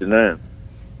 69.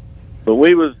 But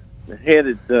we was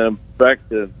headed back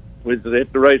to, we was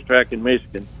at the racetrack in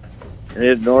Michigan, and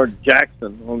headed north to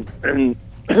Jackson,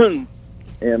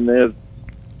 and there's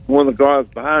one of the cars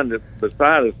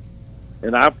beside us,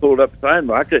 and I pulled up beside him,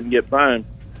 but I couldn't get by him.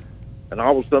 And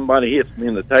all of a sudden, somebody hits me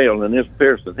in the tail, and this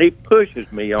Pearson, he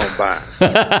pushes me on by.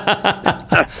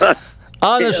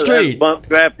 On the street? Bump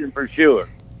drafting for sure.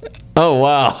 Oh,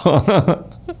 wow.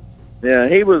 Yeah,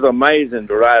 he was amazing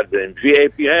to ride with him.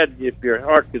 If your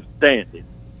heart could stand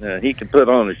it, he could put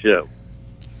on a show.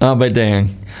 Oh, but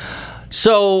dang.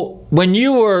 So when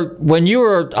you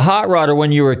were a hot rod or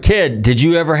when you were a kid, did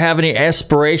you ever have any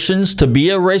aspirations to be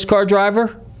a race car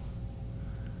driver?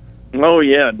 Oh,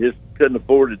 yeah, just couldn't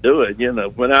afford to do it.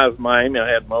 When I was in Miami, I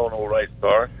had my own old race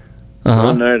car.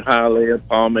 One there at Hialeah,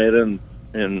 Palmetto,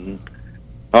 and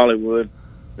Hollywood,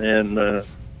 and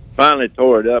finally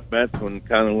tore it up. That's when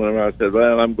I said,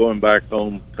 well, I'm going back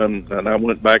home, and I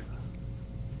went back to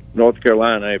North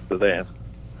Carolina after that.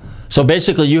 So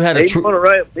basically you had he won a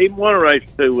race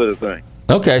or two with a thing.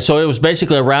 Okay, so it was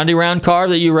basically a round car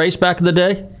that you raced back in the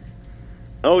day?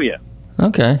 Oh, yeah.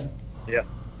 Okay. Yeah.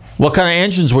 What kind of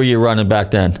engines were you running back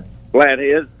then?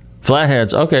 Flatheads.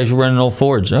 Flatheads. Okay, so you're running old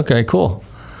Fords. Okay, cool.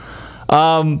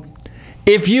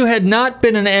 If you had not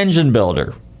been an engine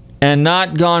builder and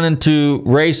not gone into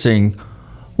racing,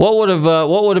 what would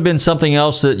have been something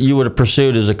else that you would have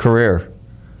pursued as a career?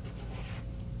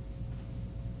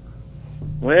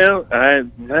 Well,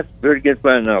 that's a pretty good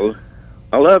thing.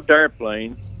 I loved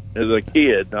airplanes as a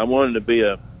kid. I wanted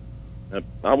to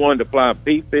fly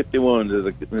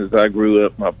P-51s as I grew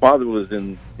up. My father was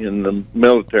in the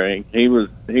military. He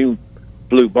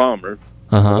flew bombers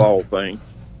of all things.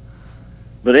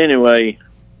 But anyway,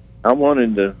 I just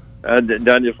wanted to do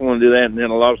that, and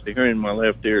then I lost the hearing in my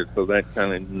left ear, so that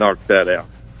kind of knocked that out.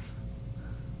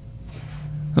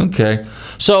 Okay.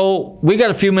 So we got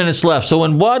a few minutes left. So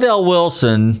when Waddell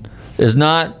Wilson is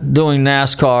not doing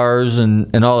NASCARs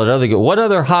and all that other good, what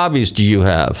other hobbies do you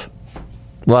have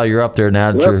while you're up there now?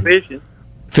 I love fishing.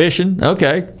 Fishing?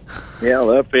 Okay. Yeah, I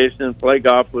love fishing. Play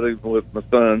golf with my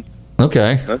sons.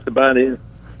 Okay. That's about it.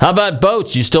 How about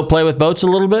boats? You still play with boats a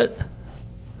little bit?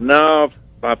 No,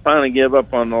 I finally gave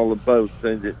up on all the boats.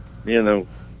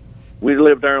 We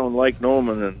lived there on Lake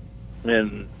Norman,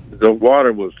 and the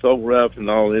water was so rough and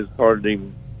all, it's hard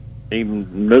to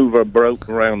even maneuver a boat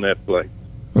around that place.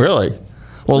 Really?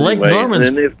 Well, anyway, Lake Norman's...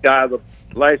 And then this guy, the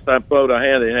last boat I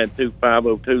had, it had two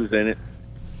 502s in it,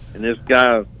 and this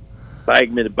guy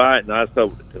begged me to buy it, and I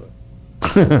sold it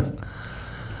to him.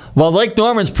 Well, Lake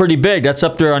Norman's pretty big. That's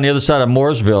up there on the other side of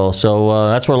Mooresville, so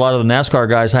that's where a lot of the NASCAR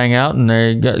guys hang out, and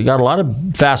they got a lot of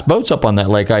fast boats up on that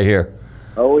lake, I hear.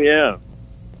 Oh, yeah.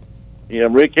 Yeah,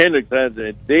 Rick Hendricks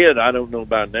did. I don't know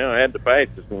about now. I had the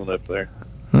fastest one up there.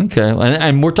 Okay,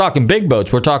 and we're talking big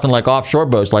boats. We're talking like offshore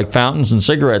boats, like fountains and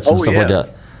cigarettes and stuff like that.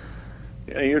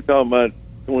 Yeah, you're talking about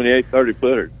 28, 30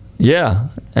 footers. Yeah,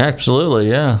 absolutely,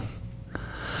 yeah.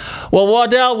 Well,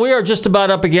 Waddell, we are just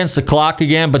about up against the clock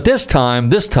again, but this time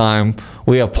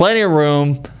we have plenty of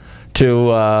room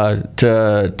to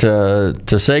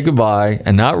say goodbye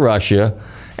and not rush you.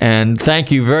 And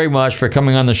thank you very much for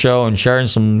coming on the show and sharing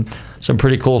some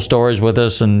pretty cool stories with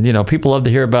us. And, you know, people love to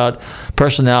hear about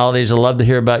personalities. They love to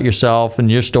hear about yourself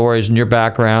and your stories and your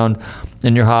background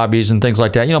and your hobbies and things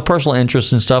like that. You know, personal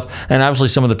interests and stuff. And obviously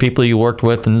some of the people you worked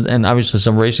with and obviously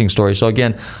some racing stories. So,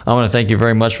 again, I want to thank you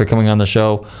very much for coming on the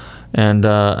show and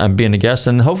being a guest.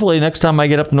 And hopefully next time I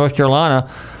get up to North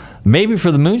Carolina, maybe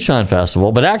for the Moonshine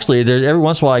Festival, but actually, every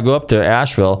once in a while I go up to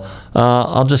Asheville.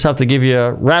 I'll just have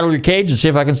to rattle your cage and see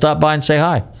if I can stop by and say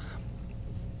hi.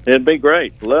 It'd be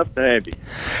great. Love to have you.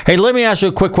 Hey, let me ask you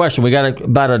a quick question. We got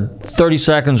about 30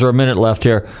 seconds or a minute left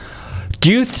here.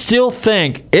 Do you still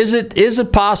think, is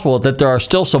it possible that there are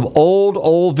still some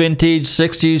old vintage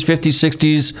 60s, 50s,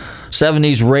 60s,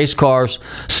 70s race cars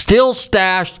still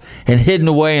stashed and hidden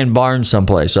away in barns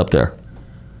someplace up there?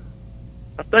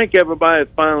 I think everybody's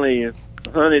finally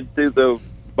hunted through the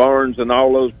barns and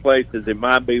all those places. It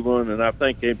might be one, and I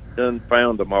think they've done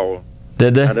found them all.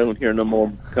 Did they? I don't hear no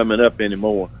more coming up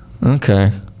anymore.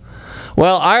 Okay.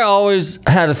 Well, I always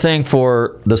had a thing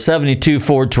for the 72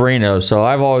 Ford Torino, so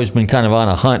I've always been kind of on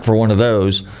a hunt for one of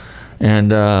those.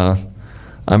 And I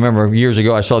remember years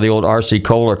ago I saw the old R.C.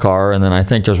 Kohler car, and then I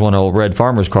think there's one of the old Red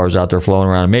Farmer's cars out there floating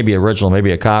around, maybe original,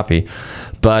 maybe a copy.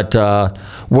 But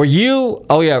were you,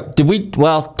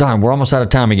 well, darn, we're almost out of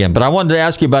time again. But I wanted to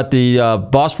ask you about the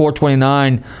Boss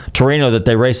 429 Torino that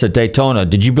they raced at Daytona.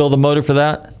 Did you build a motor for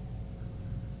that?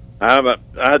 I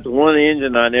had the one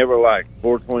engine I never liked,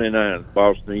 429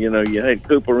 Boston. You know, you had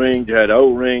Cooper rings, you had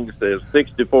O-rings, there's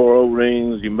 64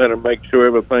 O-rings. You better make sure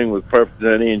everything was perfect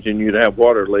in that engine. You'd have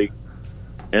water leak.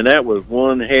 And that was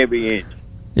one heavy engine.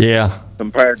 Yeah.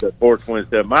 Compared to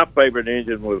 427. My favorite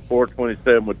engine was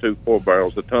 427 with 2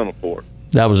 4-barrels, the tunnel Ford.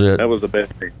 That was it. That was the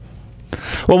best thing.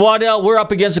 Well, Waddell, we're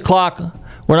up against the clock.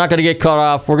 We're not going to get cut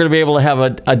off. We're going to be able to have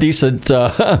a decent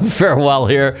farewell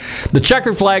here. The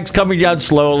checkered flag's coming down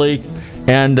slowly.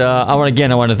 And I want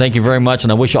to thank you very much,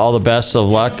 and I wish you all the best of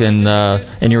luck in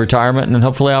your retirement. And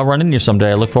hopefully I'll run into you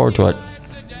someday. I look forward to it.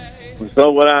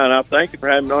 So would I, and I thank you for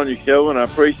having me on your show, and I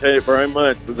appreciate it very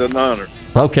much. It was an honor.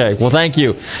 Okay, well, thank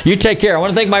you. You take care. I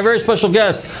want to thank my very special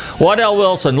guest, Waddell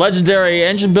Wilson, legendary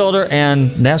engine builder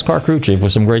and NASCAR crew chief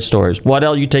with some great stories.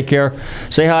 Waddell, you take care.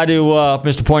 Say hi to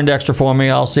Mr. Poindexter for me.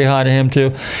 I'll say hi to him,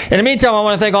 too. In the meantime, I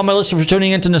want to thank all my listeners for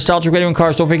tuning into Nostalgic Radio and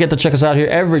Cars. Don't forget to check us out here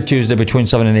every Tuesday between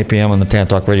 7 and 8 p.m. on the Tan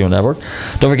Talk Radio Network.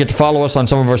 Don't forget to follow us on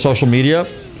some of our social media.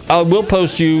 We'll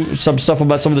post you some stuff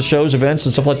about some of the shows, events,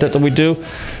 and stuff like that we do.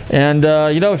 And,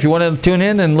 if you want to tune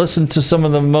in and listen to some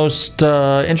of the most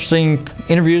interesting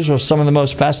interviews with some of the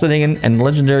most fascinating and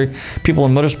legendary people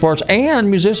in motorsports and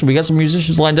musicians. We got some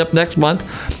musicians lined up next month,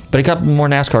 but a couple more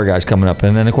NASCAR guys coming up.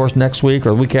 And then, of course, next week or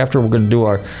the week after, we're going to do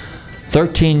our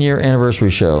 13-year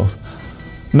anniversary show.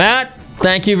 Matt,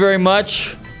 thank you very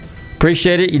much.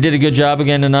 Appreciate it. You did a good job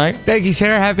again tonight. Thank you,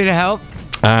 sir. Happy to help.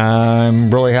 I'm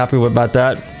really happy about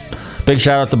that. Big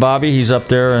shout out to Bobby. He's up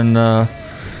there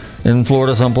in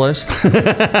Florida someplace.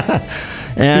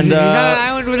 And he's on an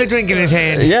island with a drink in his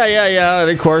hand. Yeah. And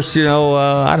of course,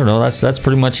 I don't know. That's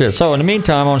pretty much it. So in the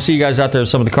meantime, I want to see you guys out there at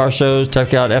some of the car shows.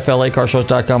 Check out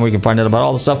FLAcarshows.com where you can find out about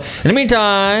all the stuff. In the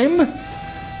meantime,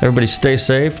 everybody stay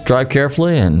safe, drive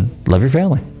carefully, and love your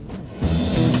family.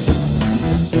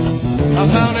 I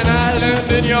found an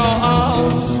island in your arms.